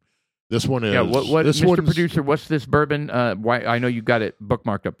bourbon. This one is What this Mr. one's Producer, what's this bourbon? Why I know you got it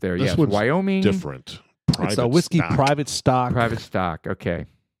bookmarked up there. This Yes. one's Wyoming different. It's a whiskey stock. private stock. private stock. Okay.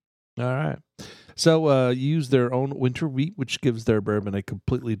 All right. So use their own winter wheat, which gives their bourbon a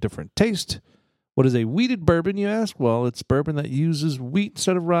completely different taste. What is a wheated bourbon, you ask? Well, it's bourbon that uses wheat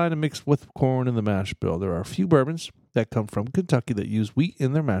instead of rye and mixed with corn in the mash bill. There are a few bourbons that come from Kentucky that use wheat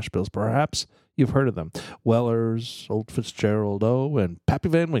in their mash bills. Perhaps you've heard of them. Weller's, Old Fitzgerald O, and Pappy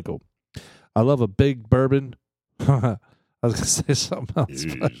Van Winkle. I love a big bourbon. I was going to say something else.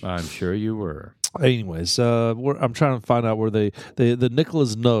 But Jeez. I'm sure you were. anyways, I'm trying to find out where the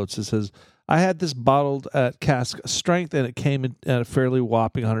Nicholas notes. It says, I had this bottled at cask strength, and it came in at a fairly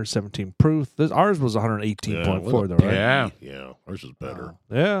whopping 117 proof. Ours was 118.4, though, right? Yeah. Yeah, ours is better.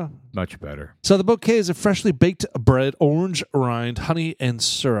 Yeah. Much better. So the bouquet is a freshly baked bread, orange rind, honey, and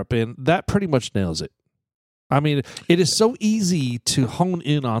syrup, and that pretty much nails it. I mean, it is so easy to hone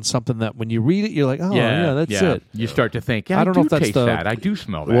in on something that when you read it, you're like, oh, yeah, that's it. You start to think, I don't know if that's taste the- that. I do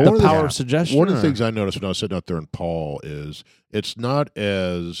smell that. Well, The one of the- power of suggestion. One of the or- things I noticed when I was sitting out there in Paul is it's not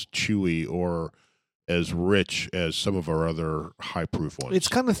as chewy or as rich as some of our other high proof ones. It's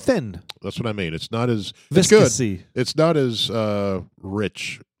kind of thin, That's what I mean. It's not as it's good. viscousy. It's not as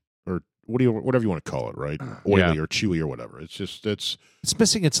rich or whatever you want to call it, right? Oily or chewy or whatever. It's just it's. It's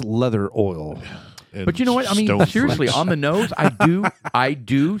missing its leather oil. and But you know what? I mean, stone seriously, fruits. on the nose, I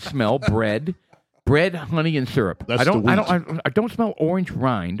do smell bread, honey, and syrup. That's I don't, the I wheat. don't, I don't smell orange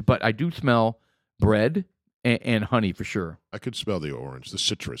rind, but I do smell bread and honey for sure. I could smell the orange, the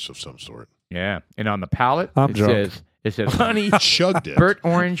citrus of some sort. Yeah, and on the palate, I'm drunk. it says honey, Chugged it. burnt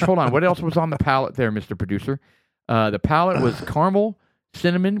orange. Hold on, what else was on the palate there, Mr. Producer? The palate was caramel,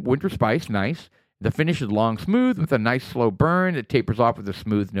 cinnamon, winter spice, nice. The finish is long, smooth with a nice slow burn. It tapers off with the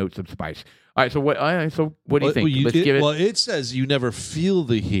smooth notes of spice. All right, so what do you think? Let's give it. Well, it says you never feel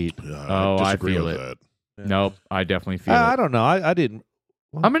the heat. Oh, I disagree feel with it. that. Nope, I definitely feel I it. don't know. I didn't.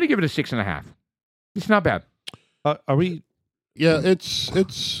 I'm going to give it a 6.5. It's not bad. Are we, Yeah, it's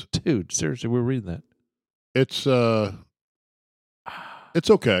dude? Seriously, we're reading that. it's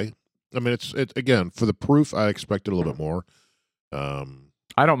okay. I mean, it's again for the proof. I expected a little bit more.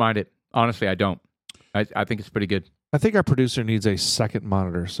 I don't mind it. Honestly, I don't. I think it's pretty good. I think our producer needs a second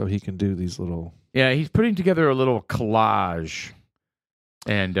monitor so he can do these little. Yeah, he's putting together a little collage.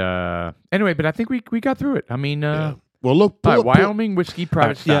 And anyway, but I think we got through it. I mean, Yeah. Well, look, all pull right, up, Wyoming whiskey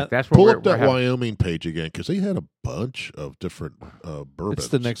private stock. yeah, That's what pull we're, up that having. Wyoming page again because they had a bunch of different bourbons. It's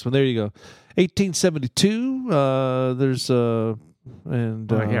the next one. There you go. 1872. There's and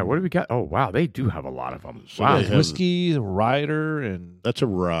Yeah, what do we got? Oh, wow, they do have a lot of them. So Wow. they have- whiskey, rider, and That's a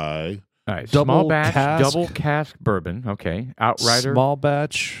rye. All right, double small batch, cask. double cask bourbon. Okay, Outrider, small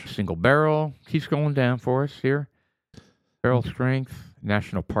batch. single barrel. Keeps going down for us here. Barrel strength,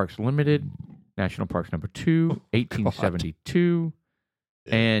 National Parks Limited, National Parks number 2, 1872,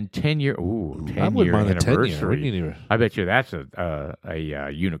 and 10-year. Ooh, 10-year I wouldn't mind a 10 year. anniversary. We need to- I bet you that's a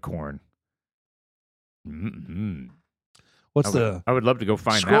unicorn. Mm-hmm. What's the? I would love to go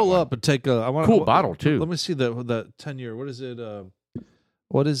find that Scroll one. up and take a. I want Cool bottle too. Let me see the 10 year. What is it?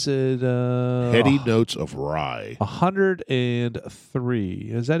 What is it? Heady notes of rye. 103.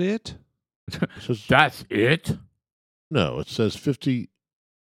 Is that it? It says- That's it. no, it says 50.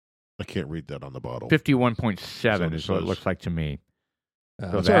 I can't read that on the bottle. 51.7 That's is what what it it looks says. like to me. So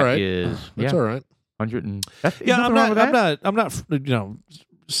That's that all right. is That's yeah, all right. 100 and that's Yeah, nothing I'm wrong with that. I'm not.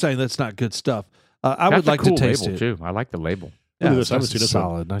 Saying that's not good stuff. I That's would like a cool to taste label it. too. I like the label. Look at Yeah, this. I haven't it's seen this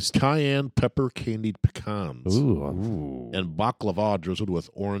solid. Nice. Cayenne pepper candied pecans. Ooh. Ooh. And baklava drizzled with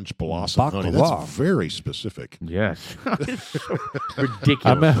orange blossom honey. Baklava. That's very specific. Yes.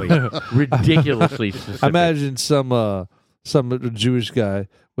 ridiculously specific. Imagine some Jewish guy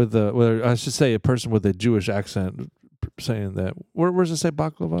with I should say a person with a Jewish accent saying that. Where does it say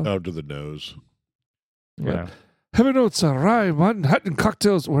baklava? Out to the nose. Yeah. Heaven knows a rye, Manhattan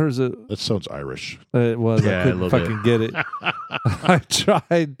cocktails. Where is it? That sounds Irish. It was. Yeah, I a couldn't little fucking get it. I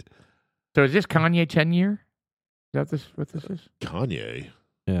tried. So is this Kanye 10 year? Is that what this is? Kanye.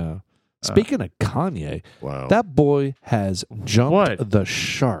 Yeah. Speaking of Kanye, Wow. that boy has jumped What? the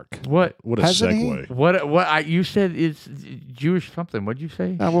shark. What? What a Hasn't he? segue. What? You said it's Jewish something. What'd you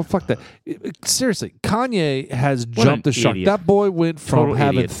say? Ah, well, fuck that. Seriously, Kanye has jumped the shark. idiot. That boy went from Total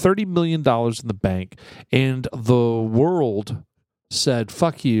having idiot. $30 million in the bank, and the world said,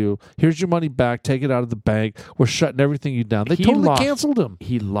 fuck you. Here's your money back. Take it out of the bank. We're shutting everything you down. They He totally lost- canceled him.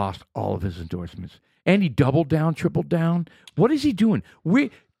 He lost all of his endorsements, and he doubled down, tripled down. What is he doing?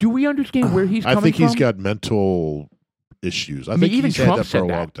 Do we understand where he's coming I think from? he's got mental issues. I mean, think even he's Trump had that for said a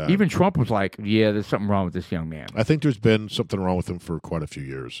that. long time. Even Trump was like, "Yeah, there's something wrong with this young man." I think there's been something wrong with him for quite a few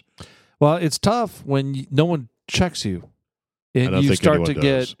years. Well, it's tough when no one checks you. And I don't you think start anyone to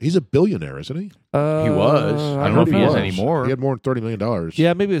does. He's a billionaire, isn't he? He was. I don't know if he is anymore. He had more than $30 million.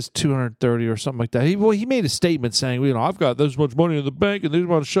 Yeah, maybe it's 230 or something like that. He made a statement saying, I've got this much money in the bank, and they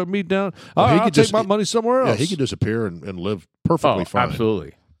want to shut me down. I'll could take just- my money somewhere else. Yeah, he could disappear and live perfectly fine.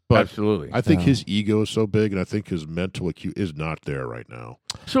 Absolutely. But Absolutely. I think Yeah. his ego is so big, and I think his mental IQ is not there right now.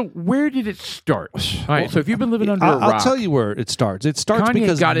 So where did it start? All right. So if you've been living under a rock, I'll tell you where it starts. It starts Kanye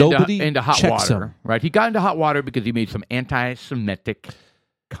because got nobody into hot checks water, him. right? He got into hot water because he made some anti-Semitic Man,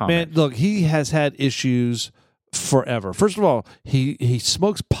 comments. look, he has had issues forever. First of all, he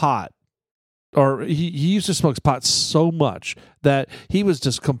smokes pot, or he used to smoke pot so much that he was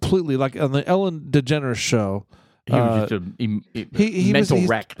just completely, like on the Ellen DeGeneres show. He was just a mental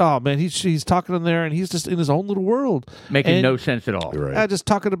wreck, Oh man, he's talking in there, and he's just in his own little world, making and- no sense at all. You're right. just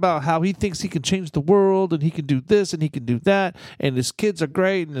talking about how he thinks he can change the world, and he can do this, and he can do that, and his kids are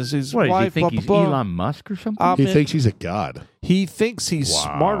great, and his What, does he wife, think blah, he's blah, blah. Elon Musk or something? Um, He man, thinks he's a god. He thinks he's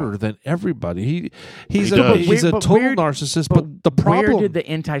Wow. smarter than everybody. He's He a does. he's a But total where- narcissist. But the problem, Where did the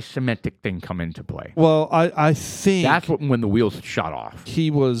anti-Semitic thing come into play? well, I think That's when the wheels shot off.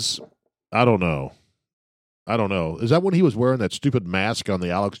 he was. I don't know. Is that when he was wearing that stupid mask on the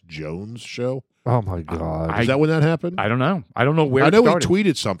Alex Jones show? Oh my god! Is that when that happened? I don't know. I don't know where I it know started. he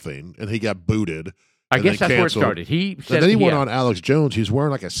tweeted something and he got booted. I and guess then that's where it canceled. started. He said And then he went yeah. on Alex Jones. He's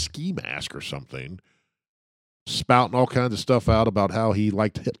wearing like a ski mask or something, spouting all kinds of stuff out about how he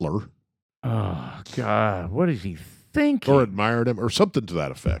liked Hitler Oh God, what is he thinking? or admired him or something to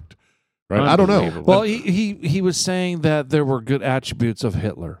that effect. Right? I don't know. Unbelievable. well, he was saying that there were good attributes of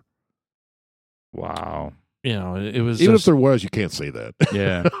Hitler. Wow. It was Even if just, there was, you can't say that.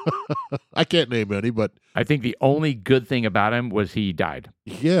 Yeah. I can't name any, but I think the only good thing about him was he died.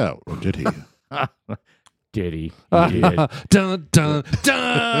 yeah, or did he? Did he? He did. dun dun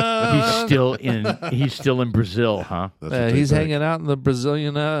dun. He's still in Brazil, huh? That's what they He's think. hanging out in the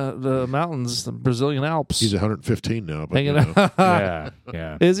Brazilian the mountains, the Brazilian Alps. He's 115 now, but hanging you know. out.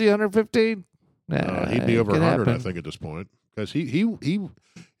 Yeah. Is he 115? He'd be over 100, I think, at this point, because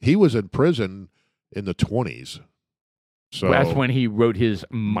he was in prison in the 20s. So Well, that's when he wrote his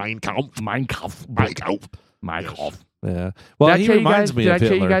Mein Kampf. Mein Kampf. Mein Kampf. Mein Yes. Kampf. Yeah. Well, he reminds me did of I tell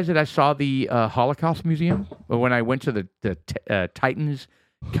Hitler. you guys that I saw the Holocaust Museum when I went to the Titans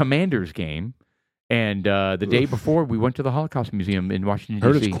Commanders game, and the day before we went to the Holocaust Museum in Washington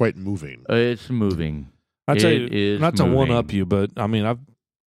Heard D.C. it's quite moving. It's moving. I tell It you, is not to one moving. up you, but I mean, I've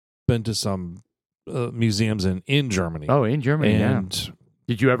been to some museums in Germany. Oh, in Germany. and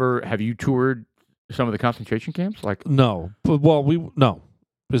Have you toured some of the concentration camps? Like, no, but no.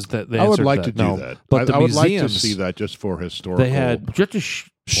 Is that the I would answer like that? to do No. that. But the I would like to museums, see that just for historical. They had just to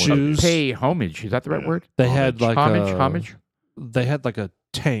shoes. pay homage. Is that the right Yeah. word? They had like Homage. They had like a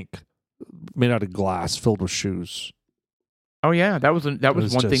tank made out of glass filled with shoes. Oh yeah, that was was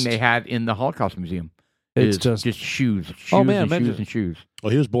one thing just- they had in the Holocaust Museum. It's is just shoes. Oh, man, and imagine- shoes and shoes.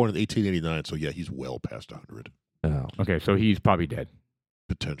 Well, he was born in 1889, so yeah, he's well past 100 yeah. Okay, so he's probably dead.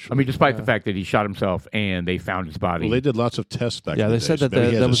 potentially. I mean, despite Yeah. the fact that he shot himself and they found his body. well, they did lots of tests back. Yeah, in the they said days. that Maybe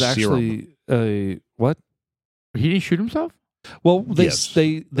he has that a was serum. actually a what? He didn't shoot himself? Well, they Yes.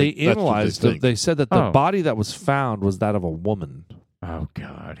 they That's what they analyzed it. think. They said that the Oh. body that was found was that of a woman. Oh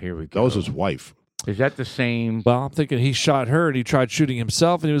God, here we go. That was his wife. Is that the same? Well, I'm thinking he shot her and he tried shooting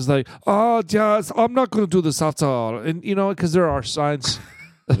himself, and he was like, "Oh, yes, I'm not going to do this after all." And because there are signs.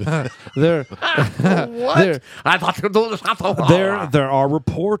 there, What? I thought you were doing this after all. there are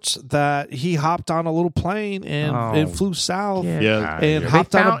reports that he hopped on a little plane and flew south Yeah. and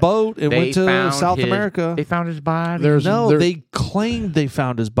hopped on a boat and went to South America. They found his body. They claimed they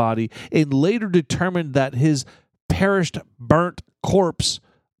found his body and later determined that his perished, burnt corpse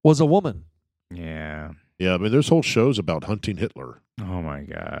was a woman. Yeah. Yeah, I mean, there's whole shows about hunting Hitler Oh my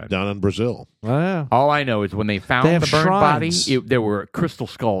God! down in Brazil. Oh, yeah. All I know is when they found They have the burned shrines. body, there were crystal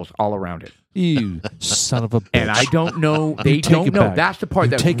skulls all around it. You son of a bitch. And I don't know. They take don't it know. back. That's the part You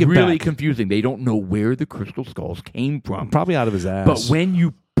that's take it really back. confusing. They don't know where the crystal skulls came from. Probably out of his ass. But when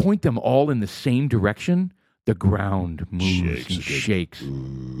you point them all in the same direction, the ground moves and shakes.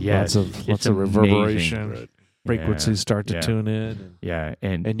 Yes, lots it's of amazing. reverberation. Right. Frequencies start to Yeah. tune in, Yeah,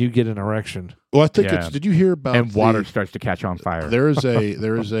 and and you get an erection. Well, I think Yeah. it's. Did you hear about water starts to catch on fire. There is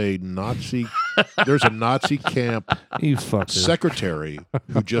a Nazi. There's a Nazi camp You fucker. secretary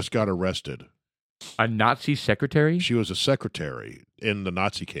who just got arrested. A Nazi secretary, She was a secretary in the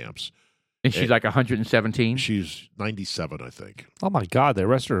Nazi camps. and she's like 117. She's 97, I think. Oh my God! They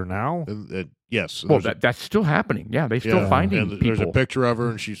arrested her now. And yes, Well, there's a- that's still happening. Yeah, they're still finding and there's a people. picture of her,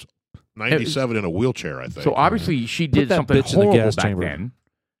 and she's 97 in a wheelchair, I think. So obviously she did that something bitch in the horrible gas back chamber. then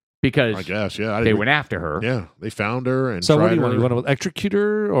because I guess, yeah. I they didn't- went after her. Yeah, they found her and So what tried do you want? her. You want to electrocute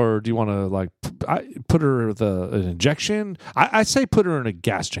her, or do you want to like put her an injection? I say put her in a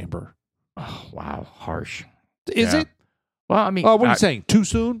gas chamber. Oh, wow, harsh. Is Yeah. it? Well, I mean, Oh, what are you saying? Too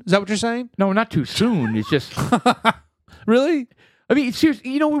soon? Is that what you're saying? No, not too soon. It's just, Really? I mean, seriously.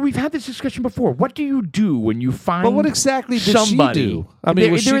 You know, we've had this discussion before. What do you do when you find? But what exactly did somebody she do? I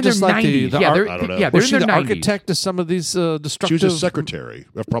mean, was they're she in their just like the 90s. Yeah, they're, I don't know. yeah, they're was in she their the 90s. architect of some of these She was destructive? a secretary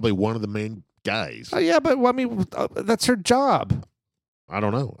of probably one of the main guys. Yeah, but I mean, that's her job. I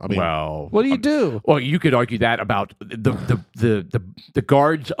don't know. I mean, Well, What do you do? well, you could argue that about the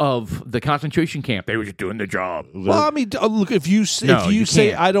guards of the concentration camp. They were just doing their job. Well, I mean, look, if you No, if you you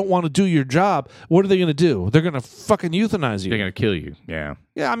say can't. I don't want to do your job, what are they going to do? They're going to fucking euthanize you. They're gonna kill you. Yeah.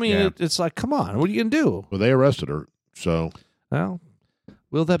 Yeah, I mean, Yeah. it's like, come on, what are you going to do? well, they arrested her. So Well,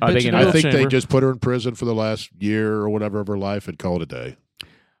 will that Are they bitch in gonna- the I think they chamber? just put her in prison for the last year or whatever of her life and call it a day.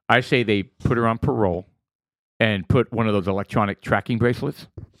 I say they put her on parole and put one of those electronic tracking bracelets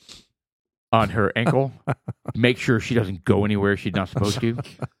on her ankle. Make sure she doesn't go anywhere she's not supposed to,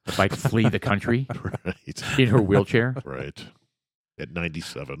 like flee the country Right. in her wheelchair. Right. At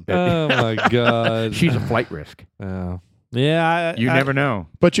 97. Oh my god, She's a flight risk. yeah. You never know.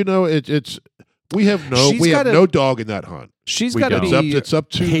 But you know, it's we have She's have gotta- no dog in that hunt. She's We got to don't. be. It's up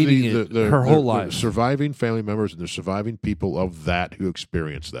to hating the, it the her whole the life. surviving family members and the surviving people of that who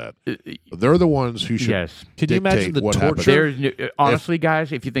experienced that. They're the ones who should Yes. Can you imagine dictate the what torture? happened. There's honestly,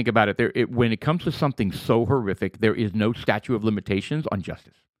 guys, if you think about it, when it comes to something so horrific, there is no statute of limitations on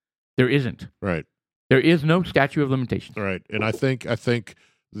justice. There isn't. Right. There is no statute of limitations. Right. And I think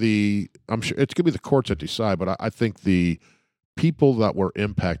I'm sure it's gonna be the courts that decide, but I think the people that were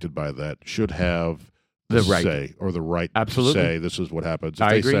impacted by that should have The right. say or the right Absolutely. to say this is what happens. If I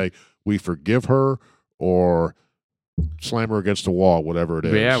they agree. say we forgive her or slam her against the wall, whatever it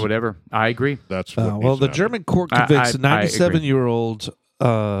is. Yeah, whatever. I agree. That's what well, needs the to happen. German court I- convicts a I agree. 97-year-old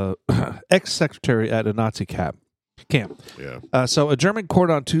ex-secretary at a Nazi camp. Yeah. So a German court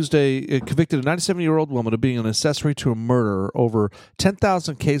on Tuesday convicted a 97-year-old woman of being an accessory to a murder over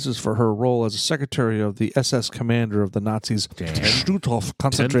 10,000 cases for her role as a secretary of the SS commander of the Nazis' Stutthof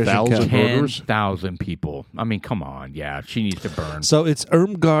concentration 10,000 camp. murders? 10,000 people. I mean, come on. Yeah, she needs to burn. So it's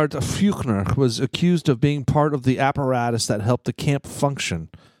Irmgard Fuchner was accused of being part of the apparatus that helped the camp function.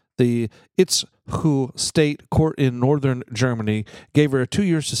 The Itzehoe State Court in northern Germany gave her a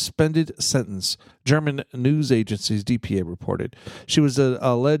 2-year suspended sentence, German news agencies DPA reported. She was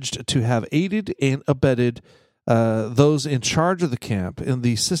alleged to have aided and abetted those in charge of the camp in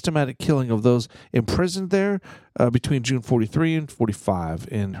the systematic killing of those imprisoned there between June 43 and 45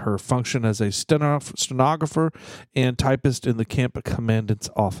 in her function as a stenographer and typist in the camp commandant's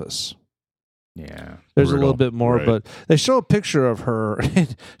office. Yeah. There's a Brutal. little bit more, Right. but they show a picture of her.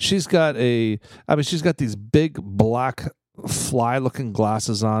 She's got she's got these big black fly-looking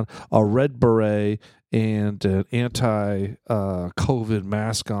glasses on, a red beret, and an anti-COVID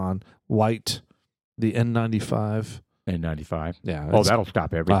mask on, white, the N95. And 95. Yeah. Oh, that'll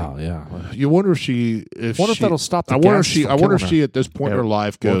stop everything. wow, yeah. You wonder if That'll stop the I wonder if gas she from I wonder if killing she at this point in her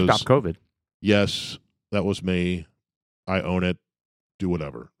life Won't goes, stop COVID. yes, that was me. I own it. Do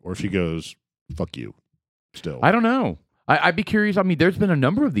whatever. Or if she goes, fuck you. Still. I don't know. I'd be curious. I mean, there's been a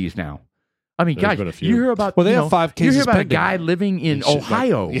number of these now. I mean, There's guys, been a few. you hear about Well, they you have know, 5 You cases hear about pending. a guy living in Shit, like-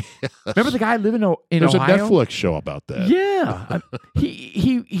 Ohio. Yes. Remember the guy living in There's Ohio? a Netflix show about that. Yeah,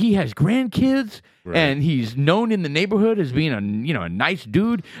 he has grandkids, Right. and he's known in the neighborhood as being a nice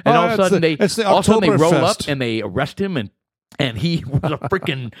dude. And Oh, all of a it's sudden the all of a sudden they roll up Oktoberfest. and they arrest him, and he was a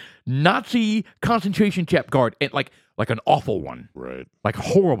freaking Nazi concentration camp guard, and like an awful one, Right. like a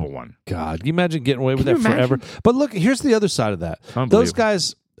horrible one. God, can you imagine getting away with Can that you imagine? forever? But look, here's the other side of that. Unbelievable.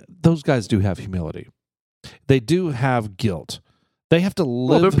 Those guys do have humility. they do have guilt. They have to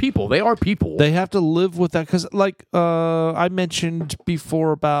live. Well, they're people. They are people. They have to live with that because, like I mentioned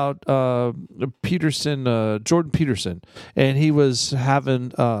before about Peterson, Jordan Peterson, and he was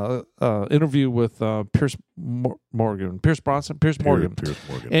having interview with Pierce Morgan,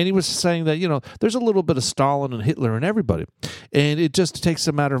 and he was saying that there's a little bit of Stalin and Hitler in everybody, and it just takes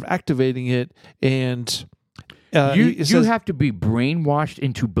a matter of activating it and. You have to be brainwashed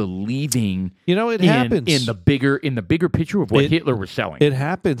into believing. It happens in the bigger picture of what Hitler was selling. It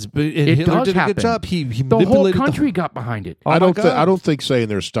happens, but It Hitler does did a happen. good job. He The whole manipulated country got behind it. I don't think saying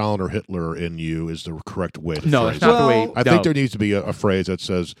there's Stalin or Hitler in you is the correct way to No, phrase it's not the way. I think there needs to be a phrase that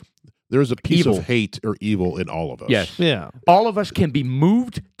says there's a piece of hate or evil in all of us. Yes. Yeah. All of us can be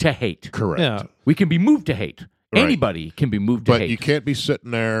moved to hate. Correct. Yeah. We can be moved to hate. Right. Anybody can be moved to But hate. you can't be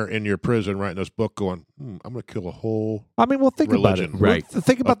sitting there in your prison writing this book going, I'm going to kill a whole think about it. religion Right.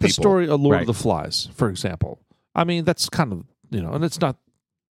 Think about the people. story of Lord Right. of the Flies, for example. I mean, that's kind of and it's not.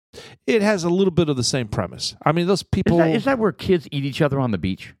 It has a little bit of the same premise. I mean, those people. Is that where kids eat each other on the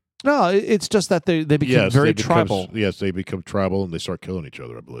beach? No, it's just that they become very tribal. Yes, they become tribal and they start killing each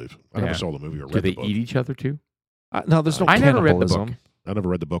other, I believe. I never saw the movie or read Do they the book. eat each other too? No, there's no I never read the cannibalism. book. I never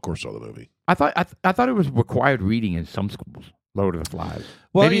read the book or saw the movie. I thought it was required reading in some schools. Lord of the Flies.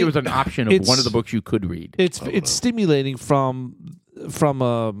 Well, Maybe it was an option of one of the books you could read. It's stimulating from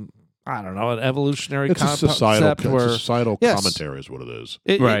I don't know, an evolutionary It's a concept societal Yes. commentary is what it is.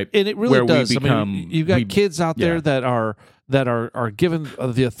 Right. And it really Where we does. become- you've got kids out there that are given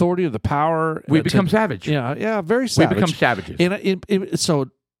the authority or the power. We become savage. Yeah, very We savage. become savages. And so,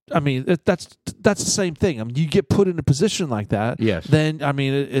 I mean, that's the same thing. I mean, you get put in a position like that. Yes. Then, I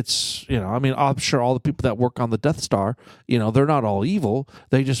mean, it's I'm sure all the people that work on the Death Star, they're not all evil.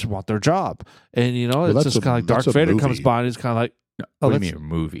 They just want their job. And it's that's just kind of like Darth that's a Vader movie. comes by and he's kind of like, what do you mean a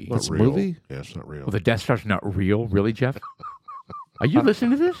movie? That's a Not real. movie? Yeah, it's not real. Well, the Death Star's not real, really, Jeff? Are you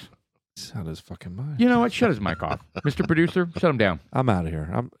listening to this? It's out of his fucking mind. You know what? Shut his mic off, Mr. Producer. Shut him down. I'm out of here.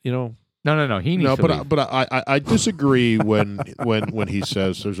 No. He needs to leave. but I disagree when he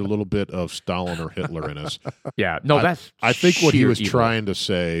says there's a little bit of Stalin or Hitler in us. Yeah, no, that's. I think what he sheer was evil. trying to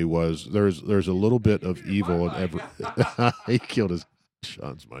say was there's a little bit of evil in every. He killed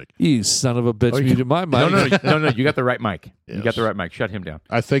Sean's mic. You son of a bitch, muted my mic. No. You got the right mic. You got Yes. the right mic. Shut him down.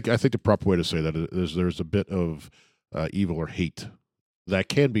 I think the proper way to say that is there's a bit of evil or hate that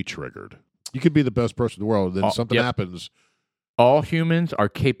can be triggered. You could be the best person in the world, and then something happens. All humans are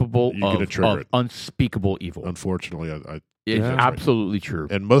capable You're gonna trigger of it. unspeakable evil. Unfortunately, It's Yeah. absolutely true.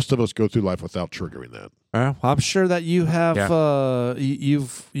 and most of us go through life without triggering that. I'm sure that you have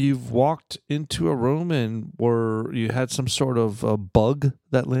you've walked into a room and you had some sort of bug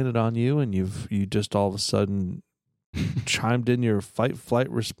that landed on you, and you just all of a sudden chimed in your fight-flight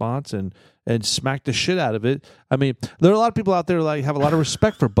response and smacked the shit out of it. I mean, there are a lot of people out there like have a lot of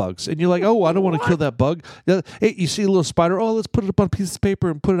respect for bugs, and you're like, oh, I don't want to kill that bug. Hey, you see a little spider, oh, let's put it up on a piece of paper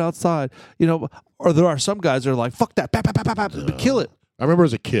and put it outside. Or there are some guys that are like, fuck that, kill it. I remember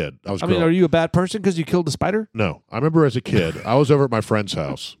as a kid, I mean, are you a bad person because you killed a spider? No, I remember as a kid, I was over at my friend's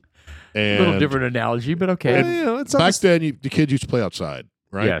house, A and little different analogy, but okay. It's back then the kids used to play outside,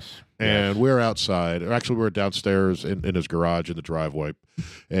 right? Yes. And we were outside, or actually we were downstairs in his garage in the driveway,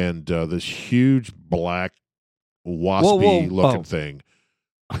 and this huge black waspy looking thing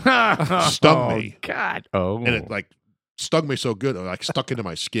stung me. God. Oh. And it like stung me so good, it like stuck into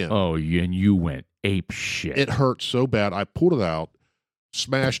my skin. Oh, and you went ape shit. It hurt so bad. I pulled it out,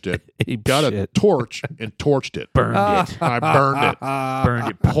 smashed it, Ape got a shit. torch and torched it. Burned it. I burned it. Burned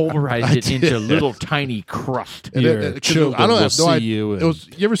it. Pulverized it into little tiny crust. And Your 'cause children I don't will have no see idea. you It was.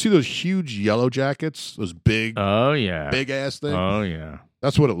 You ever see those huge yellow jackets? Those big, Oh, yeah. big ass things. Oh, yeah.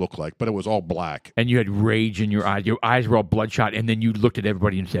 That's what it looked like, but it was all black. And you had rage in your eyes. Your eyes were all bloodshot, and then you looked at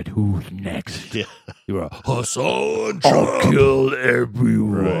everybody and said, "Who's next?" Yeah. You were Hassan. I'll kill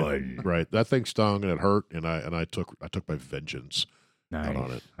everyone. Right. That thing stung and it hurt, and I took my vengeance Nice. out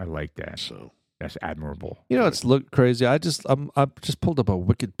on it. I like that. So That's admirable. It's looked crazy. I just pulled up a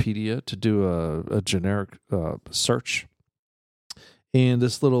Wikipedia to do a generic search, and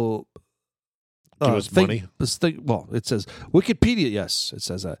this little give us money. This thing. Well, it says Wikipedia. Yes, it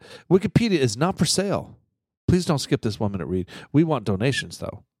says that Wikipedia is not for sale. Please don't skip this 1 minute read. We want donations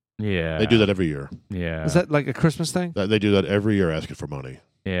though. Yeah. They do that every year. Yeah. Is that like a Christmas thing? They do that every year, asking for money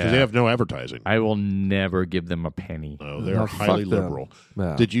Yeah. because they have no advertising. I will never give them a penny. No, they No, are fuck highly them. liberal.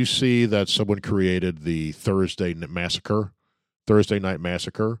 Yeah. Did you see that someone created the Thursday Night Massacre?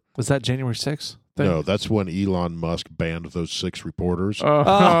 Was that January 6th? thing? No, that's when Elon Musk banned those 6 reporters. Oh,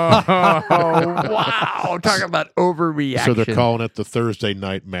 wow. Talking about overreaction. So they're calling it the Thursday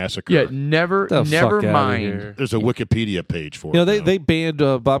Night Massacre. Yeah, never The fuck outta mind. here. There's a Wikipedia page for You know, it. they banned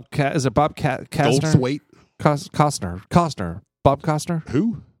Bob. Is it Bob Castner? Goldthwait? Costner. Bob Costner.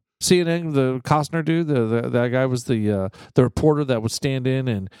 Who? CNN, the Costner dude. That guy was the reporter that would stand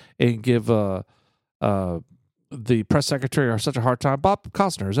in and give the press secretary such a hard time. Bob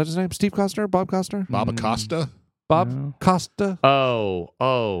Costner, is that his name? Steve Costner? Bob Costner? Bob Acosta? Bob Costa?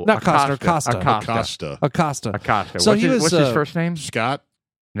 Oh. Not Costner, Costa. Acosta. Acosta. Acosta. So what's his first name? Scott?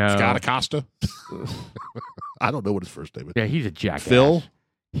 No. Scott Acosta? I don't know what his first name is. Yeah, he's a jackass. Phil?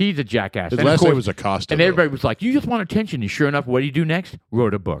 He's a jackass. His And of last course- name was Acosta. And though. everybody was like, you just want attention. And sure enough, what did he do next?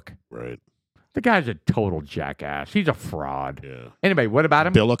 Wrote a book. Right. The guy's a total jackass. He's a fraud. Yeah. Anyway, what about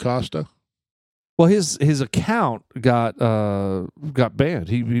him? Bill Acosta? Well, his account got banned.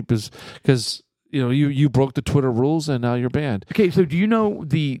 He was because you broke the Twitter rules and now you're banned. Okay, so do you know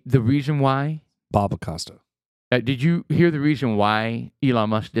the reason why? Bob Acosta. Did you hear the reason why Elon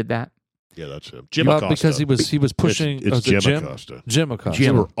Musk did that? Yeah, that's him. Jim Well, Acosta. because he was pushing. It's was it Jim Acosta. Jim Acosta.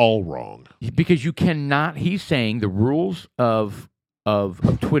 You were all wrong. Because you cannot. He's saying the rules of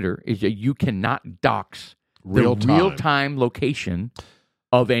Twitter is that you cannot dox the real time location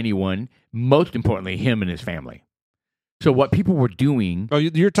of anyone. Most importantly, him and his family. So what people were doing? Oh,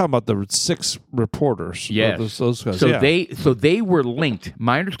 you're talking about the 6 reporters. Yes. Those guys. So yeah. they were linked.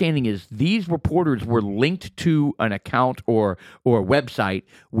 My understanding is these reporters were linked to an account or a website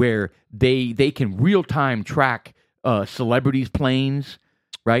where they can real time track celebrities' planes,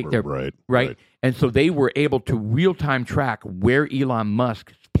 right? Right. And so they were able to real time track where Elon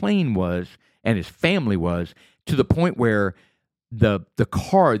Musk's plane was and his family was, to the point where the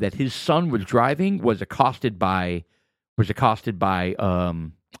car that his son was driving was accosted by a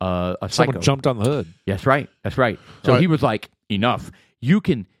psycho. Someone jumped on the hood. That's right. So he was like, enough.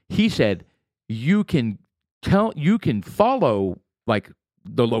 He said, you can follow like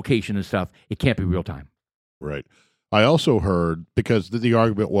the location and stuff. It can't be real time. Right. I also heard, because the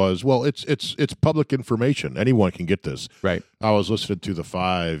argument was, well, it's public information. Anyone can get this. Right. I was listening to the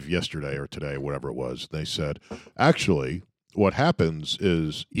 5 yesterday or today, whatever it was. And they said, actually, what happens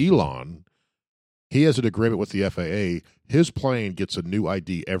is Elon, he has an agreement with the FAA. His plane gets a new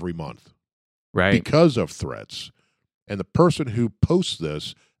ID every month. Right. Because of threats. And the person who posts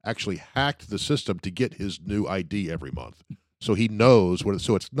this actually hacked the system to get his new ID every month. So he knows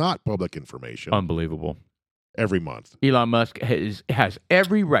so it's not public information. Unbelievable. Every month. Elon Musk has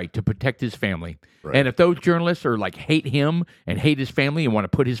every right to protect his family. Right. And if those journalists are like hate him and hate his family and want to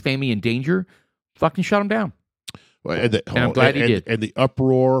put his family in danger, fucking shut him down. Well, and I'm glad he did. And the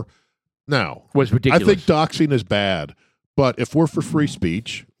uproar now Was ridiculous. I think doxing is bad, but if we're for free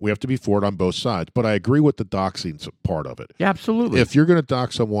speech, we have to be for it on both sides. But I agree with the doxing part of it. Yeah, absolutely. If you're going to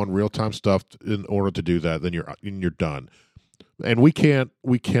dox someone real time stuff in order to do that, then you're done. And we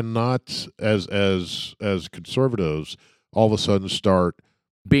cannot as conservatives all of a sudden start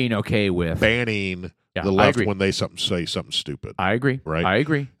being okay with banning the left when they say something stupid. I agree. Right? I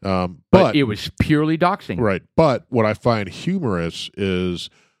agree. But it was purely doxing. Right. But what I find humorous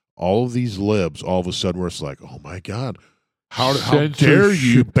is all of these libs all of a sudden where it's like, oh my God, how dare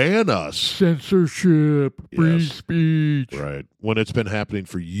you ban us? Censorship, free Yes. speech. Right. When it's been happening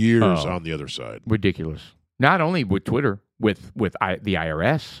for years on the other side. Ridiculous. Not only with Twitter, with the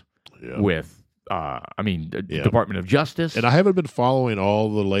IRS, with Department of Justice. And I haven't been following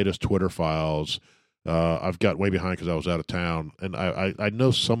all the latest Twitter files. I've got way behind because I was out of town, and I know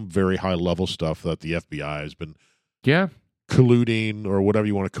some very high level stuff that the FBI has been colluding or whatever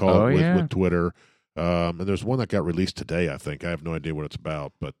you want to call it with Twitter. And there's one that got released today, I think. I have no idea what it's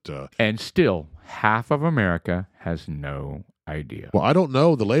about, but and still half of America has no idea. Well, I don't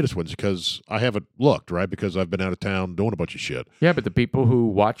know the latest ones because I haven't looked, right? Because I've been out of town doing a bunch of shit. Yeah, but the people who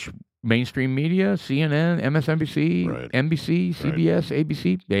watch mainstream media, CNN, MSNBC, NBC, CBS,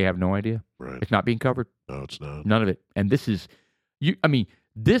 ABC, they have no idea. Right. It's not being covered. No, it's not. None of it. And this is,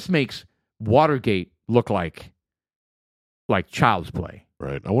 this makes Watergate look like child's play.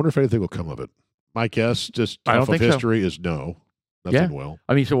 Right. I wonder if anything will come of it. My guess, just I don't off of think so. history, is no. Nothing will.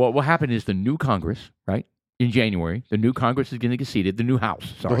 So what will happen is the new Congress, right? In January, the new Congress is going to get seated. The new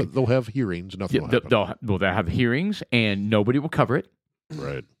House, sorry. They'll have hearings. Nothing will happen. They'll have hearings, and nobody will cover it.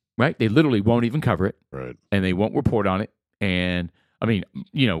 Right. Right? They literally won't even cover it. Right. And they won't report on it. And,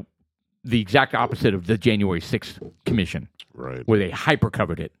 the exact opposite of the January 6th commission. Right. Where they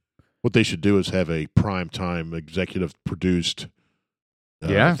hyper-covered it. What they should do is have a primetime executive-produced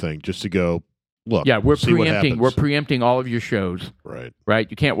thing just to go, Look, Yeah, we're see what preempting. happens. We're preempting all of your shows. Right. Right.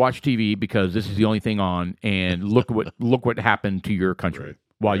 You can't watch TV because this is the only thing on, and look what happened to your country Right.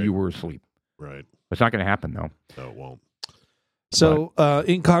 while Right. you were asleep. Right. It's not going to happen though. No, it won't. So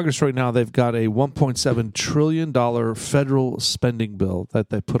in Congress right now, they've got a $1.7 trillion federal spending bill that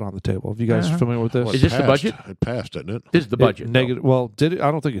they put on the table. Have you guys familiar with this? Well, Is it this the passed. budget? It passed, didn't it? This is the budget. though. Negative. Well, did it?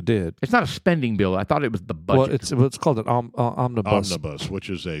 I don't think it did. It's not a spending bill. I thought it was the budget. Well, it's called an omnibus. Omnibus, which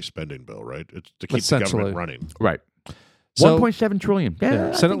is a spending bill, right? It's to keep the Essentially. government running. Right. So- 1.7 trillion. Yeah. Yeah.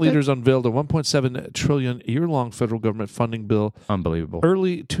 I Senate think leaders unveiled a $1.7 trillion year-long federal government funding bill that's unbelievable.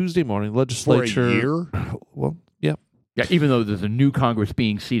 early Tuesday morning. For Legislature. a year? Well, yeah. Yeah, even though there's a new Congress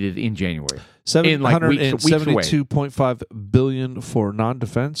being seated in January. In like weeks away. $772.5 billion for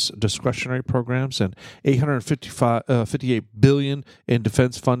non-defense discretionary programs and $858 billion in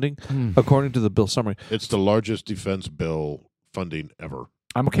defense funding, according to the bill summary. It's the largest defense bill funding ever.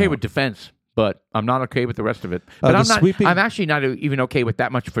 I'm okay with defense, but I'm not okay with the rest of it. But the I'm not. sweeping- I'm actually not even okay with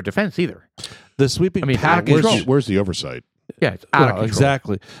that much for defense either. The sweeping I mean, out of package. control. Where's the oversight? Yeah, it's out of control.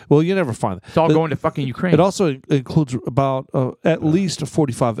 Exactly. Well, you never find that. It's all going to fucking Ukraine. It also includes about at least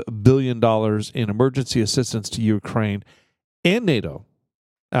 $45 billion in emergency assistance to Ukraine and NATO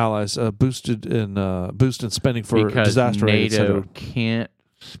allies, boost in spending for because disaster aid, et NATO cetera. can't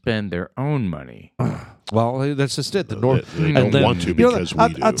spend their own money. Well, that's just it. The North They and don't then- want to you know, because I'll,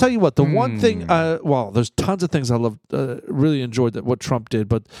 we do. I'll tell you what. The one thing, well, there's tons of things I love, really enjoyed that what Trump did,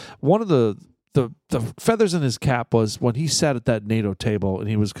 but one of the feathers in his cap was when he sat at that NATO table and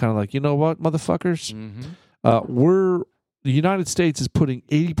he was kind of like, you know what, motherfuckers, the United States is putting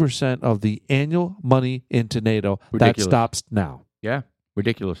 80% of the annual money into NATO. Ridiculous. That stops now. Yeah,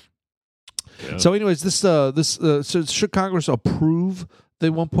 ridiculous. Yeah. So, anyways, so should Congress approve the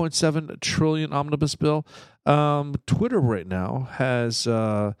 $1.7 trillion omnibus bill? Twitter right now has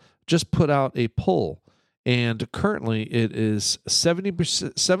just put out a poll, and currently it is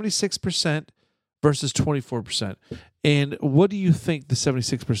 76% versus 24%. And what do you think the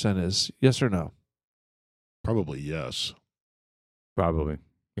 76% is? Yes or no? Probably yes. Probably.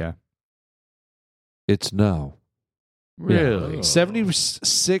 Yeah. It's no. Really?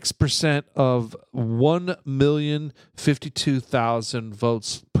 76% of 1,052,000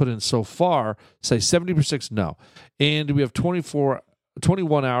 votes put in so far say 76 no. And we have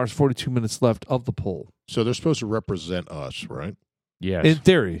 21 hours, 42 minutes left of the poll. So they're supposed to represent us, right? Yes. In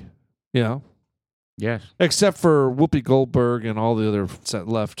theory, you know, yes. except for Whoopi Goldberg and all the other that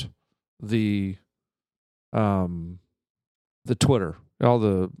left the Twitter, all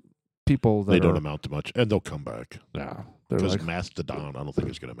the people that They don't amount to much, and they'll come back No, they're because like, Mastodon, I don't think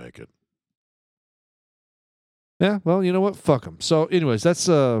is going to make it. yeah. Well, you know what? Fuck them. So, anyways, that's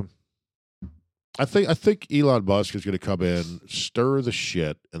I think Elon Musk is going to come in, stir the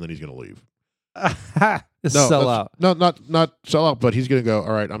shit, and then he's going to leave. sell out. No, not sell out, but he's going to go.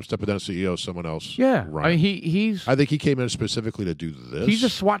 All right, I'm stepping down as CEO. Someone else. Yeah. run I mean, it." I think he came in specifically to do this. he's a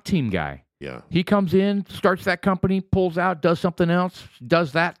SWAT team guy. Yeah. He comes in, starts that company, pulls out, does something else,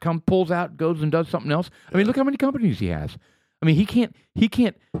 does that, pulls out, goes and does something else. I mean, look how many companies he has. I mean, he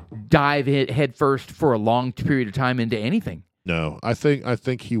can't dive head first for a long period of time into anything. No, I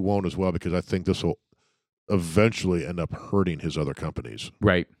think he won't as well because I think this will eventually end up hurting his other companies.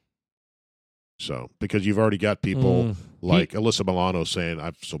 Right. So because you've already got people like Alyssa Milano saying,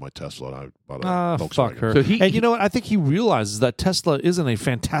 "I've sold my Tesla and I bought a Volkswagen." Fuck her. So and you know what? I think he realizes that Tesla isn't a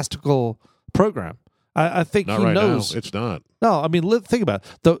fantastical program. I think Not he right knows. now. It's not. No, I mean, think about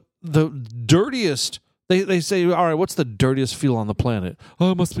it. The dirtiest. They say, all right, what's the dirtiest fuel on the planet?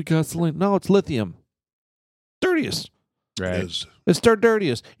 Oh, it must be gasoline. No, it's lithium. Dirtiest. Right. It's their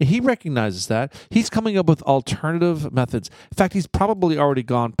dirtiest. And he recognizes that. He's coming up with alternative methods. In fact, he's probably already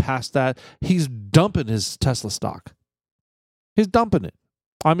gone past that. He's dumping his Tesla stock. He's dumping it.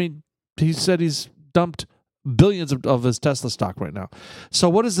 I mean, he said he's dumped billions of his Tesla stock right now. So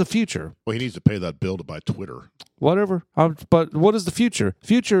what is the future? Well, he needs to pay that bill to buy Twitter. Whatever. But what is the future?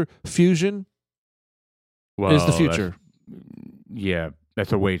 Fusion is the future. Yeah,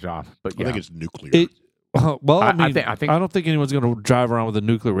 that's a ways off. But yeah. I think it's nuclear. Well, I mean, I think I don't think anyone's going to drive around with a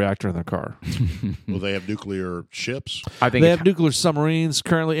nuclear reactor in their car. Well, they have nuclear ships. I think They have nuclear submarines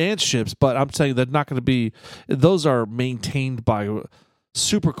currently and ships, but I'm saying they're not going to be. Those are maintained by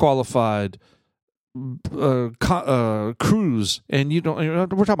super qualified crews, and you don't. We're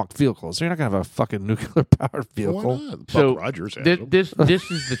talking about vehicles. You're not going to have a fucking nuclear powered vehicle. Why not? So, Buck Rogers has them. this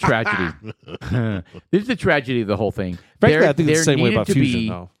is the tragedy. This is the tragedy of the whole thing. Frankly, I think it's the there same way needed about to fusion, be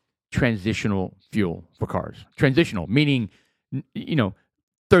though. transitional fuel for cars. Transitional, meaning,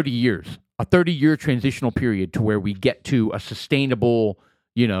 30 years. A 30-year transitional period to where we get to a sustainable,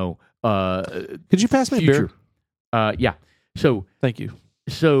 Could you pass me future. a beer? Yeah. So Thank you.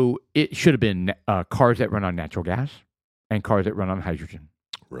 So it should have been cars that run on natural gas and cars that run on hydrogen.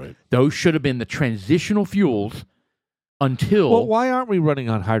 Right. Those should have been the transitional fuels until. Well, why aren't we running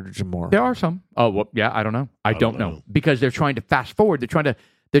on hydrogen more? There are some. Oh, well, yeah, I don't know. I don't know because they're trying to fast forward.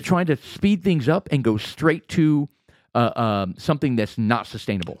 They're trying to speed things up and go straight to something that's not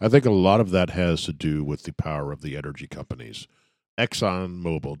sustainable. I think a lot of that has to do with the power of the energy companies.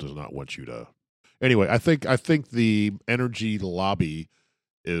 ExxonMobil does not want you to. Anyway, I think the energy lobby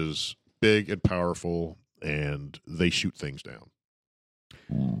is big and powerful, and they shoot things down,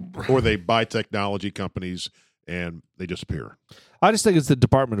 or they buy technology companies and they disappear. I just think it's the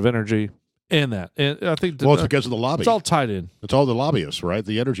Department of Energy and that, and I think Well, it's because of the lobby. it's all tied in. It's all the lobbyists, right?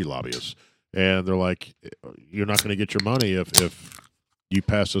 The energy lobbyists, and they're like, "You're not going to get your money if you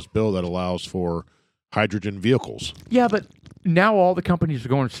pass this bill that allows for hydrogen vehicles." Yeah, but now all the companies are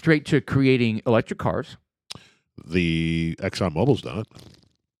going straight to creating electric cars. The ExxonMobil's done it.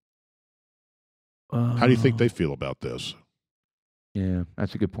 How do you think they feel about this? Yeah,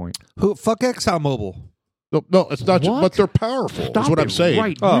 that's a good point. Fuck ExxonMobil. No, it's not. What? But they're powerful. Stop is what it I'm saying.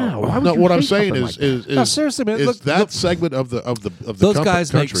 right Oh. now. Why would No, you what I'm say saying something is No, seriously, man. is Look, that look, segment of the those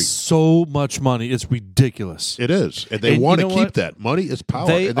guys make country. so much money. It's ridiculous. It is, and they And want you to know keep what? that. Money is power,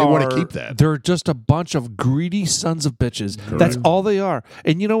 and they want to keep that. They're just a bunch of greedy sons of bitches. That's all they are.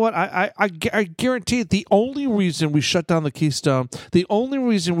 And you know what? I guarantee it. The only reason we shut down the Keystone, the only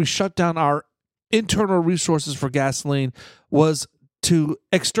reason we shut down our internal resources for gasoline was to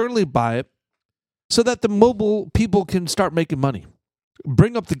externally buy it so that the mobile people can start making money.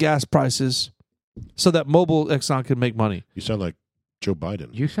 Bring up the gas prices so that mobile Exxon can make money. You sound like Joe Biden.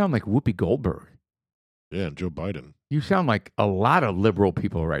 You sound like Whoopi Goldberg. Yeah, and Joe Biden. You sound like a lot of liberal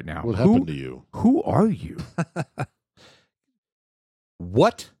people right now. What happened to you? Who are you?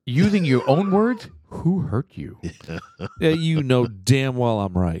 What? Using your own words? Who hurt you? Yeah, you know damn well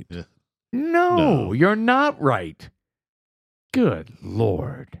I'm right. No, you're not right. Good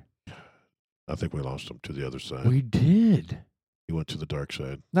Lord. I think we lost him to the other side. We did. He went to the dark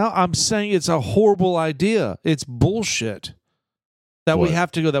side. Now I'm saying it's a horrible idea. It's bullshit that we What?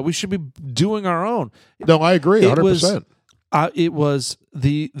 have to go. That we should be doing our own. No, I agree, It 100%. It was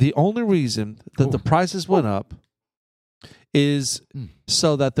the only reason that the prices went up is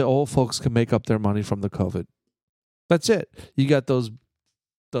so that the old folks can make up their money from the COVID. That's it. You got those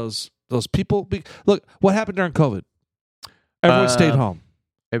people. Look, what happened during COVID? Everyone stayed home.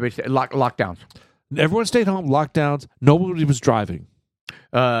 Everybody stayed, lockdowns. Everyone stayed home. Lockdowns. Nobody was driving.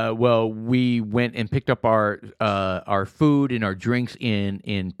 Well, we went and picked up our food and our drinks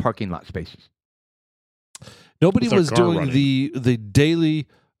in parking lot spaces. Nobody With our was car doing running. the daily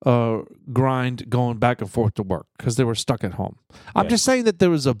grind going back and forth to work because they were stuck at home. I'm just saying that there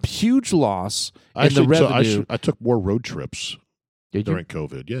was a huge loss in the revenue. I took more road trips Did you? during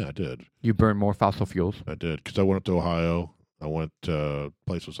COVID. Yeah, I did. You burn more fossil fuels? I did because I went up to Ohio. I went to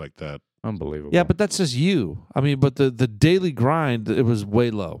places like that. Unbelievable. Yeah, but that's just you. I mean, but the daily grind, it was way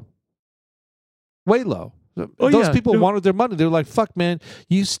low. Way low. Oh, Those yeah. people No. wanted their money. They were like, fuck, man.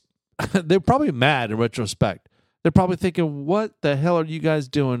 They're probably mad in retrospect. They're probably thinking, what the hell are you guys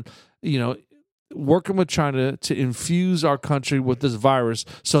doing? You know, working with China to infuse our country with this virus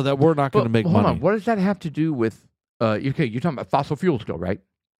so that we're not going to make hold money. on. What does that have to do with? Okay, you're talking about fossil fuels, still, right?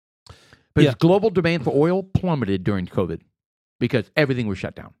 Because Yeah. global demand for oil plummeted during COVID because everything was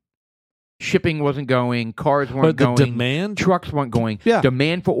shut down. Shipping wasn't going. Cars But weren't the going. demand? Trucks weren't going. Yeah.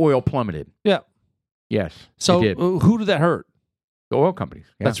 Demand for oil plummeted. Yeah. Yes. So it did. who did that hurt? The oil companies.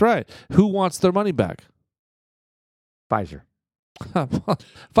 Yeah. That's right. Who wants their money back? Pfizer.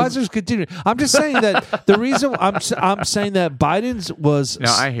 Pfizer's continuing. I'm just saying that the reason I'm saying that Biden's was No,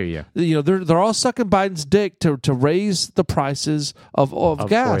 I hear you. you know they're all sucking Biden's dick to raise the prices of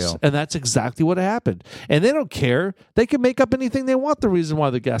gas, oil. and that's exactly what happened. And they don't care. They can make up anything they want. The reason why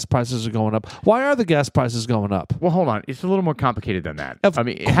the gas prices are going up. Why are the gas prices going up? Well, hold on. It's a little more complicated than that. Of I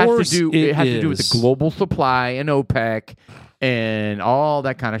mean, it has course to do. It has to do with is. the global supply and OPEC and all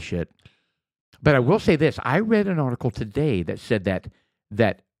that kind of shit. But I will say this: I read an article today that said that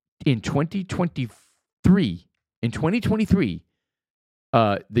in 2023,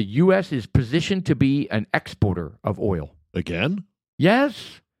 the U.S. is positioned to be an exporter of oil. Again?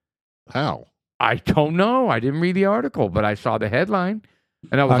 Yes, How? I don't know. I didn't read the article, but I saw the headline,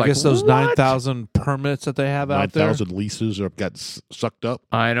 and I was I like, guess those what? 9,000 permits that they have out there. 9,000 leases got sucked up.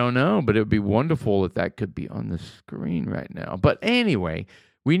 I don't know, but it would be wonderful if that could be on the screen right now. But anyway,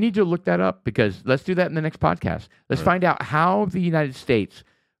 we need to look that up because let's do that in the next podcast. Let's find out how the United States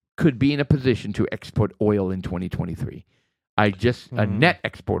could be in a position to export oil in 2023. A net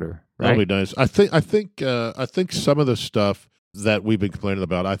exporter That'll right? be nice. I think some of the stuff that we've been complaining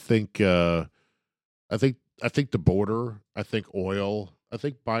about. I think the border. I think oil. I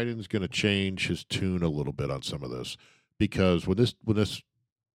think Biden's going to change his tune a little bit on some of this because when this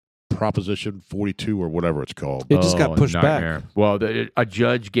Proposition 42 or whatever it's called, It just got pushed nightmare. back. Well, a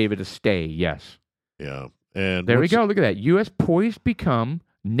judge gave it a stay. Yes. yeah, and There we go. Look at that. U.S. poised to become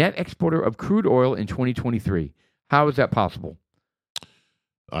net exporter of crude oil in 2023. How is that possible?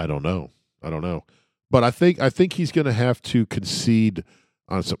 I don't know, but I think he's going to have to concede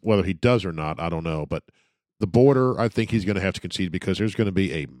on some, whether he does or not. I don't know, but the border, I think he's going to have to concede because there's going to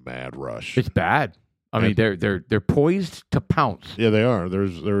be a mad rush. It's bad. I mean, they're poised to pounce. Yeah, they are.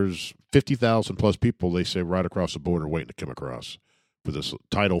 There's 50,000 plus people, they say, right across the border waiting to come across for this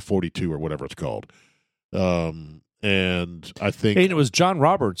Title 42 or whatever it's called. And I think... And it was John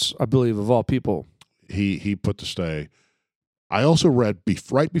Roberts, I believe, of all people. He put the stay. I also read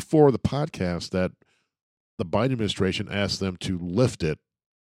right before the podcast that the Biden administration asked them to lift it,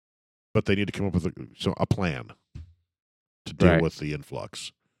 but they need to come up with a plan to deal with the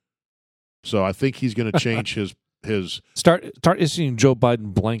influx. So I think he's going to change his Start issuing Joe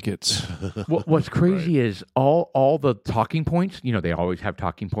Biden blankets. What's crazy is all the talking points. You know, they always have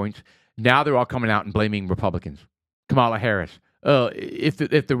talking points. Now they're all coming out and blaming Republicans. Kamala Harris. If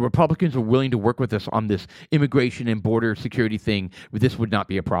the Republicans were willing to work with us on this immigration and border security thing, this would not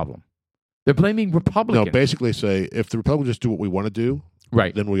be a problem. They're blaming Republicans. No, basically say if the Republicans just do what we want to do,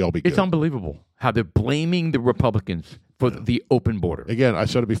 right, then we all be good. It's unbelievable how they're blaming the Republicans for the open border. Again, I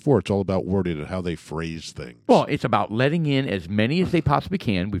said it before, it's all about wording and how they phrase things. Well, it's about letting in as many as they possibly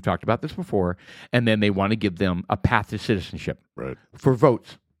can. We've talked about this before. And then they want to give them a path to citizenship for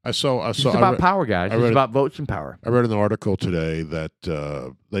votes. It's about power, guys. It's about votes and power. I read an article today that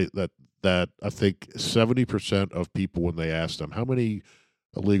that I think 70% of people, when they asked them, how many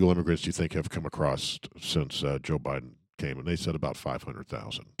illegal immigrants do you think have come across since Joe Biden came? And they said about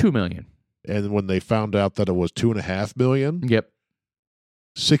 500,000. 2 million. And when they found out that it was 2.5 million, yep,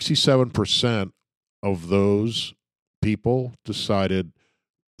 67% of those people decided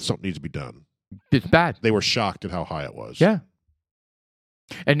something needs to be done. It's bad. They were shocked at how high it was. Yeah.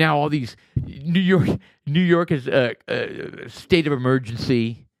 And now all these New York is a state of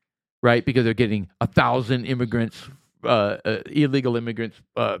emergency, right? Because they're getting 1,000 immigrants, illegal immigrants,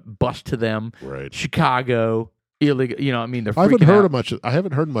 bused to them. Right. Chicago, illegal. You know, I mean, they're. I haven't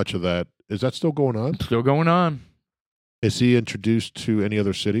freaking heard much of that. Is that still going on? Still going on. Is he introduced to any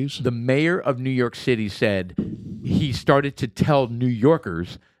other cities? The mayor of New York City said he started to tell New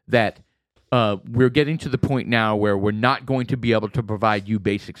Yorkers that we're getting to the point now where we're not going to be able to provide you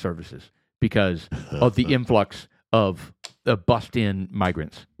basic services because of the influx of bust-in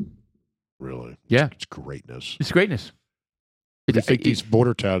migrants. Really? Yeah. It's greatness. It's greatness. I think these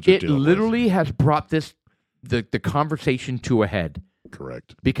border towns are It dealing literally has brought the conversation to a head.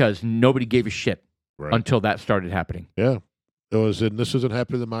 Correct. Because nobody gave a shit until that started happening. Yeah. It was, and this isn't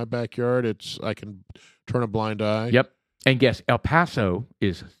happening in my backyard. I can turn a blind eye. Yep. And guess El Paso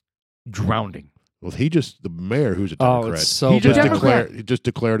is drowning. Well, the mayor, who's a Democrat, it's so he bad. just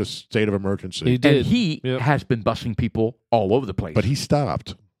declared a state of emergency. He did. And he has been busing people all over the place. But he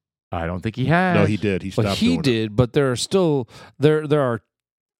stopped. I don't think he has. No, he did. He stopped. Well, he did, but there are still there are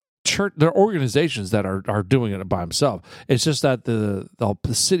organizations that are doing it by himself. It's just that the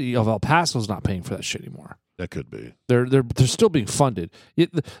city of El Paso is not paying for that shit anymore. That could be. They're still being funded.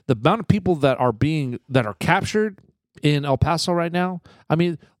 The amount of people that are captured in El Paso right now. I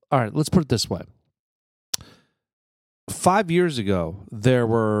mean, all right, let's put it this way. 5 years ago, there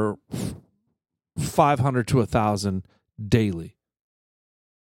were 500 to 1,000 daily.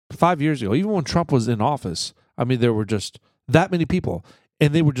 5 years ago, even when Trump was in office, I mean, there were just that many people,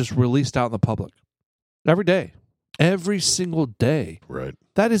 and they were just released out in the public every day, every single day. Right.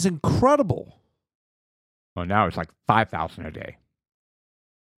 That is incredible. Well, now it's like 5,000 a day.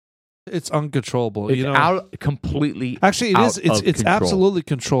 It's uncontrollable. It's out completely. Actually, it is. It's control. absolutely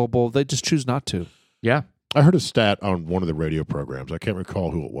controllable. They just choose not to. Yeah. I heard a stat on one of the radio programs. I can't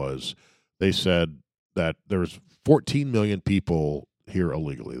recall who it was. They said that there's 14 million people here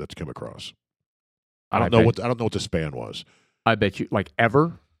illegally that's come across. I don't know what the span was. I bet you, like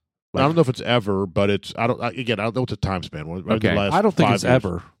ever. I don't know if it's ever, but it's. I don't know what the time span was. Okay. I don't think it's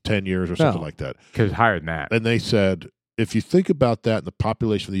ever 10 years or something like that. Because higher than that. And they said, if you think about that in the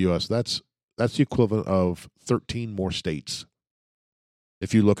population of the U.S., that's the equivalent of 13 more states.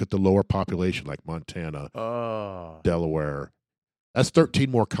 If you look at the lower population, like Montana, Delaware, that's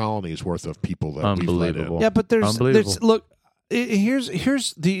 13 more colonies worth of people that we've let in. Yeah, but there's look. Here's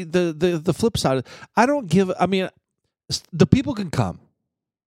the flip side. I don't give. I mean, the people can come.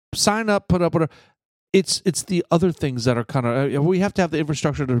 sign up, put up, whatever. It's the other things that are kind of we have to have the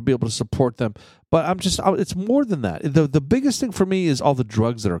infrastructure to be able to support them. But it's more than that. The biggest thing for me is all the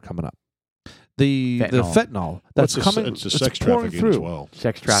drugs that are coming up. The fentanyl that's coming. It's the sex pouring trafficking through. as well.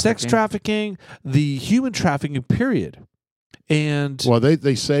 Sex trafficking, the human trafficking, period. And Well,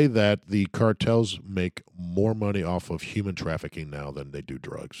 they say that the cartels make more money off of human trafficking now than they do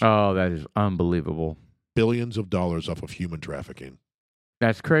drugs. Oh, that is unbelievable. Billions of dollars off of human trafficking.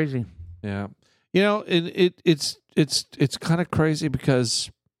 That's crazy. yeah, it's kind of crazy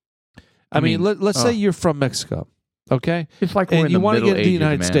because I mean let's say you're from Mexico, okay? It's like we're and in you the want to Middle get into the Ages,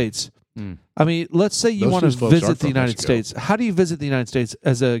 United man. States. Mm. I mean, let's say you Those want to folks aren't visit the from United Mexico. States. How do you visit the United States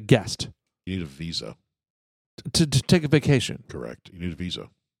as a guest You need a visa. to take a vacation? Correct. You need a visa.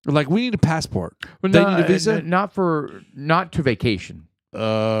 Like we need a passport. Well, They need a visa? not to vacation.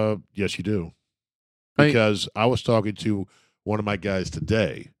 Yes, you do. Because I was talking to one of my guys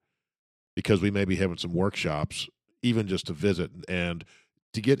today because we may be having some workshops, even just to visit. And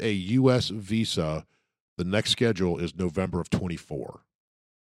to get a U.S. visa, the next schedule is November of 24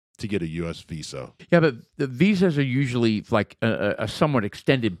 to get a U.S. visa. Yeah, but the visas are usually like a somewhat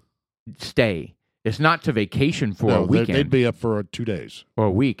extended stay. It's not to vacation for a No, weekend they'd be up for 2 days. or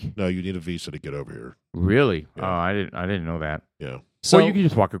a week. No, you need a visa to get over here. Really? Yeah. Oh, I didn't know that. Yeah. So Well, you can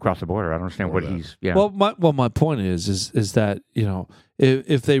just walk across the border. I don't understand Or what that. he's. Yeah. Well, my point is that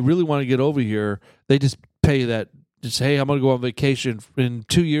if they really want to get over here, they just pay that. Just hey, I'm going to go on vacation in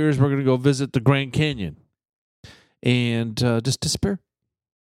 2 years. We're going to go visit the Grand Canyon, and just disappear.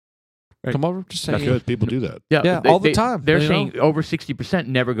 Right. Come over, just say That's good. People do that. Yeah, all the time, They're you saying over 60%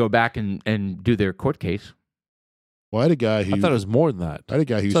 never go back and do their court case. Well, I had a guy who I thought it was more than that. I had a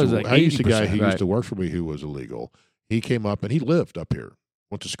guy who used So it to, was like I used a guy 80%, who right. used to work for me who was illegal. He came up and he lived up here.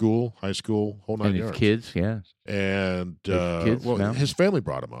 Went to school, high school, whole nine And his yards. kids, yeah. And His kids well, now? his family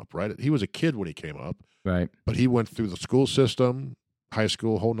brought him up, right? He was a kid when he came up, Right. but he went through the school system, high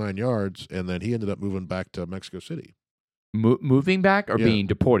school, whole nine yards, and then he ended up moving back to Mexico City. Moving back or Yeah. being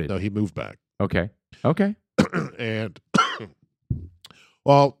deported? No, he moved back. Okay. And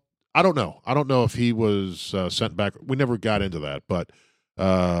well, I don't know. I don't know if he was sent back. We never got into that, but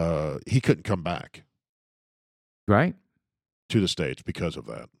he couldn't come back Right. to the States because of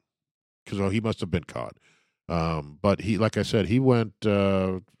that. Because he must have been caught. But he, like I said, he went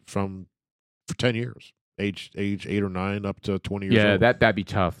for 10 years, age 8 or 9 up to 20 years Yeah, old. that'd be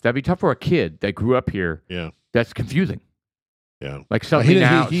tough. That'd be tough for a kid that grew up here. Yeah. That's confusing. Yeah. Like suddenly he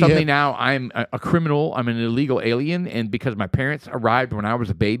had- now I'm a criminal. I'm an illegal alien, and because my parents arrived when I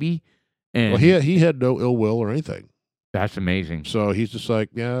was a baby, and Well, he had no ill will or anything. that's amazing. So he's just like,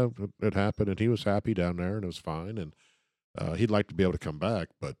 yeah, it happened, and he was happy down there, and it was fine, and he'd like to be able to come back,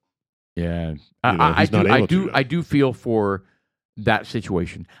 but Yeah, he's not able to. I do feel for that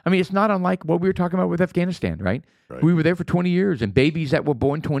situation. I mean, it's not unlike what we were talking about with Afghanistan, right? Right. We were there for 20 years, and babies that were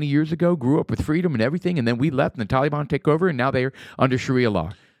born 20 years ago grew up with freedom and everything, and then we left, and the Taliban took over, and now they're under Sharia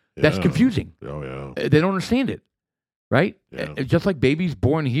law. That's Yeah. confusing. Oh yeah, They don't understand it, right? Yeah. Just like babies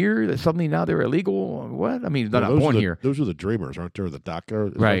born here, that suddenly now they're illegal. What? I mean, they're Well, not born here. Those are the dreamers, aren't there? The DACA,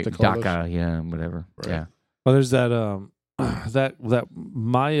 is that Right, what they call those? DACA, yeah, whatever. Right. Yeah. Well, there's that that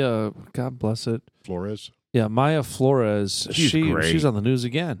Maya, God bless it. Flores. Yeah, Maya Flores. She's great. She's on the news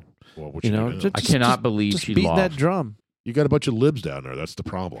again. Well, what You you know, do now? I cannot believe just she beating that lost. drum. You got a bunch of libs down there. That's the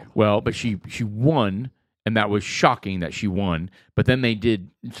problem. Well, but she won, and that was shocking that she won. But then they did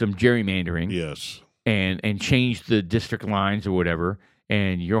some gerrymandering Yes. and changed the district lines or whatever,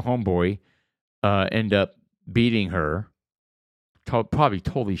 and your homeboy end up beating her. Probably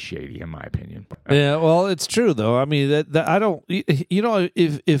totally shady, in my opinion. Yeah, well, it's true though. I mean, that I don't.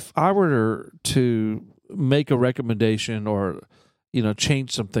 If I were to make a recommendation or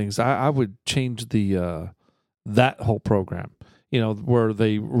change some things, I would change the that whole program. Where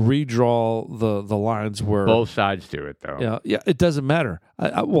they redraw the lines where Both sides do it, though. Yeah, it doesn't matter.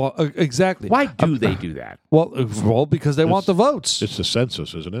 Well, exactly. Why do they do that? Well, because they want the votes. It's the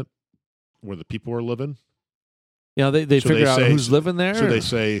census, isn't it? Where the people are living. They So figure they out say- who's living there. So they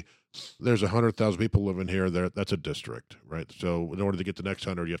say there's 100,000 people living here. That's a district, right? So in order to get the next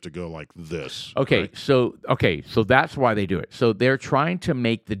 100, you have to go like this. Okay, right? so that's why they do it. So they're trying to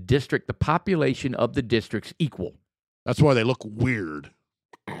make the population of the districts equal. That's why they look weird,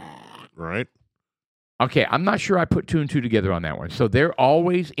 right? Okay, I'm not sure I put 2 and 2 together on that one. So they're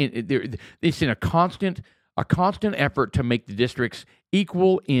always it's in a constant effort to make the districts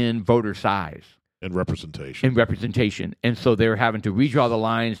equal in voter size And representation. and representation. And so they're having to redraw the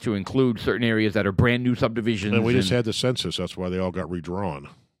lines to include certain areas that are brand new subdivisions. And we just had the census. That's why they all got redrawn.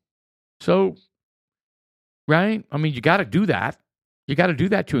 So, right? I mean, you got to do that. You got to do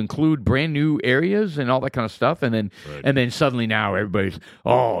that to include brand new areas and all that kind of stuff, and then suddenly now everybody's,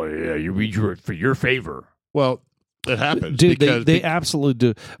 oh yeah, you read for your favor. Well, it happens, dude. because They absolutely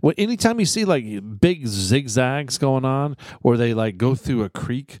do. Well, anytime you see like big zigzags going on, or they like go through a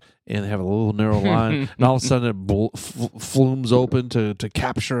creek and they have a little narrow line, and all of a sudden it flumes open to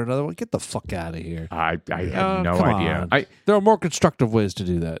capture another one. Get the fuck out of here! I have no come idea. on. There are more constructive ways to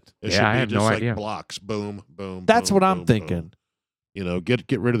do that. it Yeah, should I be have just no like idea. blocks. Boom, boom. That's boom, what I'm boom, thinking. boom. You know, get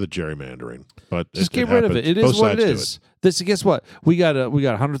rid of the gerrymandering, but Just get rid of it. It is what it is. Guess what? We got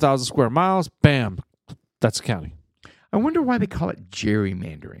 100,000 square miles. Bam, that's the county. I wonder why they call it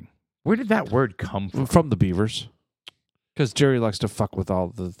gerrymandering. Where did that word come from? From the Beavers. Because Jerry likes to fuck with all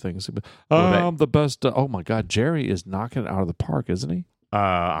the things. Well, the best. Oh my God, Jerry is knocking it out of the park, isn't he? No,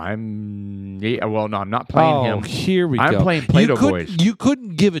 I'm not playing him. Here we go. I'm playing Play-Doh Boys. You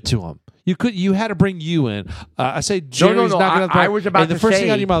couldn't give it to him. You had to bring you in. I say Jerry's no. knocking out the park. I was about and to the first say- thing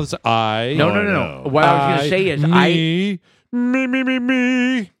out of your mouth is I. No. What I was going to say is me.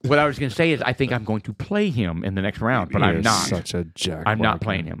 What I was going to say is I think I'm going to play him in the next round, but I'm You're not. Such a jack. I'm not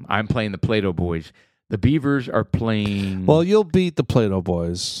playing him. I'm playing the Play-Doh Boys. The Beavers are playing. Well, you'll beat the Play-Doh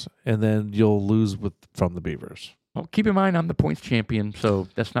Boys, and then you'll lose from the Beavers. Well, keep in mind I'm the points champion, so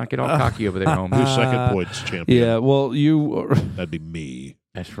let's not get all cocky over there, home. Who's second points champion? Yeah, well, That'd be me.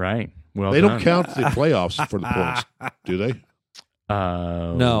 That's right. Well, They done. don't count the playoffs for the points, do they?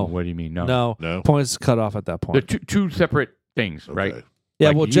 No. What do you mean? No. No. Points cut off at that They're point. two separate things, right? Okay. Yeah,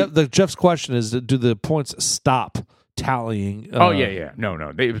 Like well, you- Jeff's question is, do the points stop tallying? Yeah.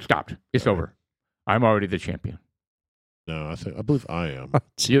 No. They've stopped. It's over. I'm already the champion. No, I believe I am.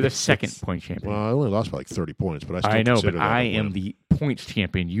 You're the second point champion. Well, I only lost by like 30 points, but I still I know, consider but that I a am win. the points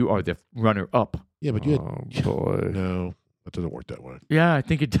champion. You are the runner-up. Yeah, but you had, Oh boy. no, that doesn't work that way. Yeah, I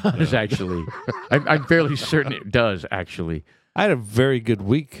think it does, actually. I'm fairly certain it does, actually. I had a very good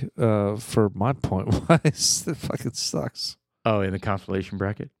week for my point wise. It fucking sucks. Oh, in the constellation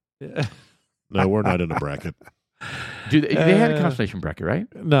bracket? Yeah. No, we're not in a bracket. They had a constellation bracket, right?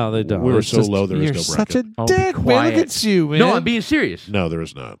 No, they don't. We were It's so low there is you're no such bracket. a Oh, be dick, man. Look quiet. at you, man. No, I'm being serious. No, there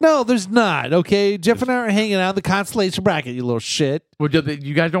is not. No, there's not. Okay, Jeff and I are hanging out in the constellation bracket. You little shit. Well,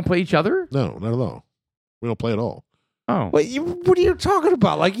 you guys don't play each other? No, not at all. We don't play at all. Oh. Wait, what are you talking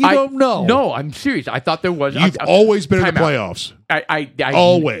about? Like you don't know? No, I'm serious. I thought there was. You've always been in the time out. playoffs. I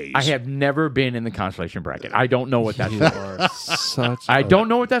Always. I have never been in the constellation bracket. I don't know what that's You like. are such. I don't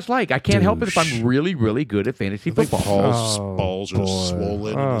know what that's like. I can't help it if douche. I'm really, really good at fantasy I think football. Paul's balls are boy.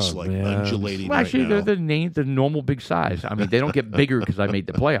 swollen and it's Oh, like man. undulating Well, actually, right they're now. the normal big size. I mean, they don't get bigger because I made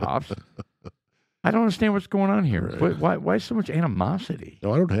the playoffs. I don't understand what's going on here. Right. Why so much animosity?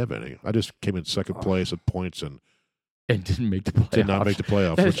 No, I don't have any. I just came in second place at points and And didn't make the playoffs. did not make the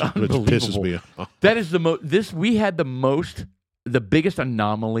playoffs, That is which pisses me off. That is the most. We had the biggest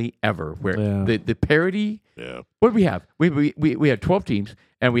anomaly ever. Where Yeah. the parity. Yeah. What did we have? We had 12 teams,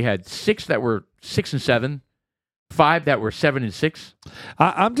 and we had 6 that were 6 and 7, 5 that were 7 and 6.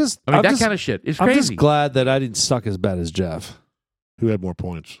 I'm just. I mean, I'm that just, kind of shit is I'm crazy. just glad that I didn't suck as bad as Jeff. Who had more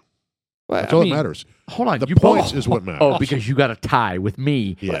points? Well, That's all that matters. Hold on, The you points both- is what matters. Oh, because you got a tie with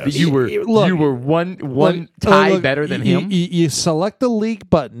me. Yes. You were Look, you were one Look, tie look, better than you, him. You select the league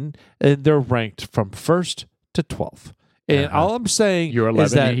button, and they're ranked from 1st to 12th. And all I'm saying You're is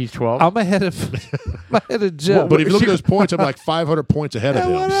 11 that and he's 12. I'm ahead of Jeff. But if you look at those points, I'm like 500 points ahead of Yeah,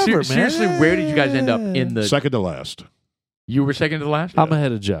 him. whatever. man. Seriously, where did you guys end up in the? Second to last. You were second to the last. I'm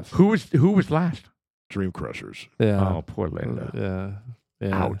ahead of Jeff. Who was last? Dream Crushers. Yeah. Oh, poor Linda. Yeah.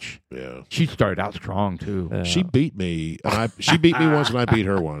 Ouch. Yeah. She started out strong too. Yeah. She beat me, and she beat me once, and I beat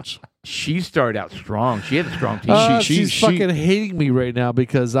her once. She started out strong. She had a strong team. She's fucking hating me right now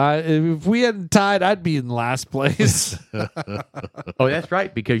because if we hadn't tied, I'd be in last place. Oh, that's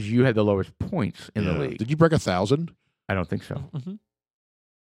right, because you had the lowest points in the Yeah. league. Did you break 1,000? I don't think so. Mhm.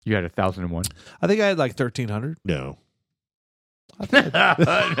 You had 1,001. I think I had like 1,300. No.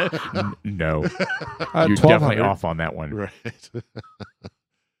 No, I had you're 1,200. definitely off on that one. Right.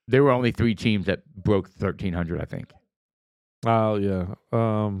 There were only 3 teams that broke 1,300. I think. Oh yeah.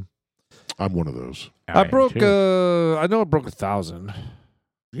 I'm one of those. I am broke. too. I know I broke 1,000.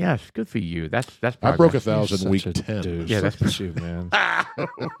 Yes, good for you. That's. I broke progress. 1,000 week Such a 10. douche. Yeah, Look that's- at you, man.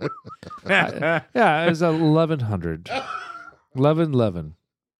 Yeah, it was 1,100. 11.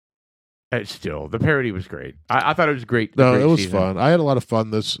 Still, the parody was great. I thought it was great. No, Great it was season. fun. I had a lot of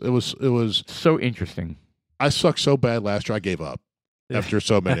fun. It was. So interesting. I sucked so bad last year. I gave up after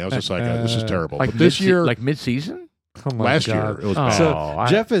so many. I was just like, this is terrible. Like but this year, like mid-season. Oh my last God. year, it was Oh, bad. So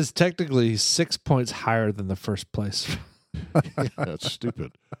Jeff is technically 6 points higher than the first place. That's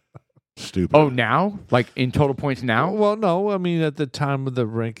stupid. Stupid. Oh, now? Like in total points now? Well, no, I mean at the time of the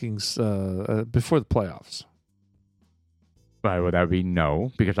rankings before the playoffs. Well, that would be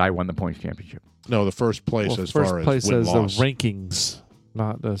no, because I won the points championship. No, the first place Well, as first far place as as the win-loss. rankings,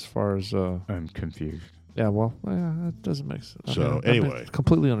 not as far as. I'm confused. Yeah, well, that doesn't make sense. So, anyway.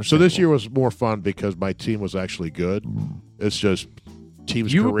 completely So understandable. this year was more fun because my team was actually good. It's just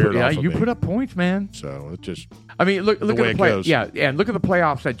teams You careered off of you me. put up points, man. So it just I mean, look The at way the it play. goes. Yeah, and look at the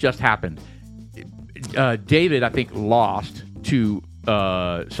playoffs that just happened. David, I think, lost to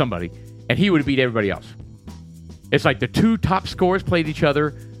somebody, and he would have beat everybody else. It's like the two top scores played each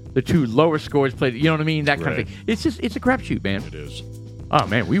other, the two lower scores played. You know what I mean? That kind Right. of thing. It's a crapshoot, man. it is. Oh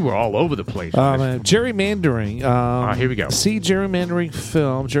man, we were all over the place. Man, gerrymandering. Here we go. See gerrymandering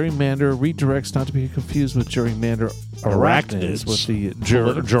film. Gerrymander redirects, not to be confused with gerrymander arachnids, with the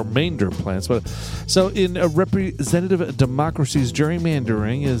gerrymander plants. But so in representative democracies,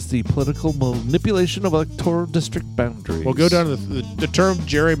 gerrymandering is the political manipulation of electoral district boundaries. Well, go down to the term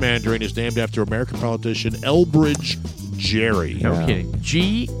gerrymandering is named after American politician Elbridge Gerry. No kidding.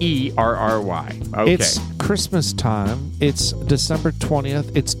 Gerry. Okay. It's Christmas time. It's December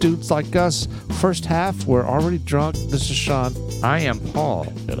 20th. It's dudes like us. First half, we're already drunk. This is Sean. I am Paul.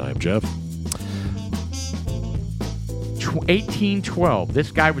 And I'm Jeff. 1812.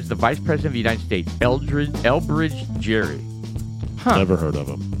 This guy was the vice president of the United States, Elbridge Gerry. Huh. Never heard of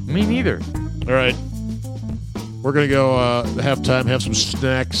him. Me neither. All right. We're going to go halftime, have some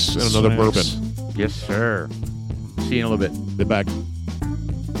snacks, and another Snacks. bourbon. Yes, sir. See you in a little bit. Be back.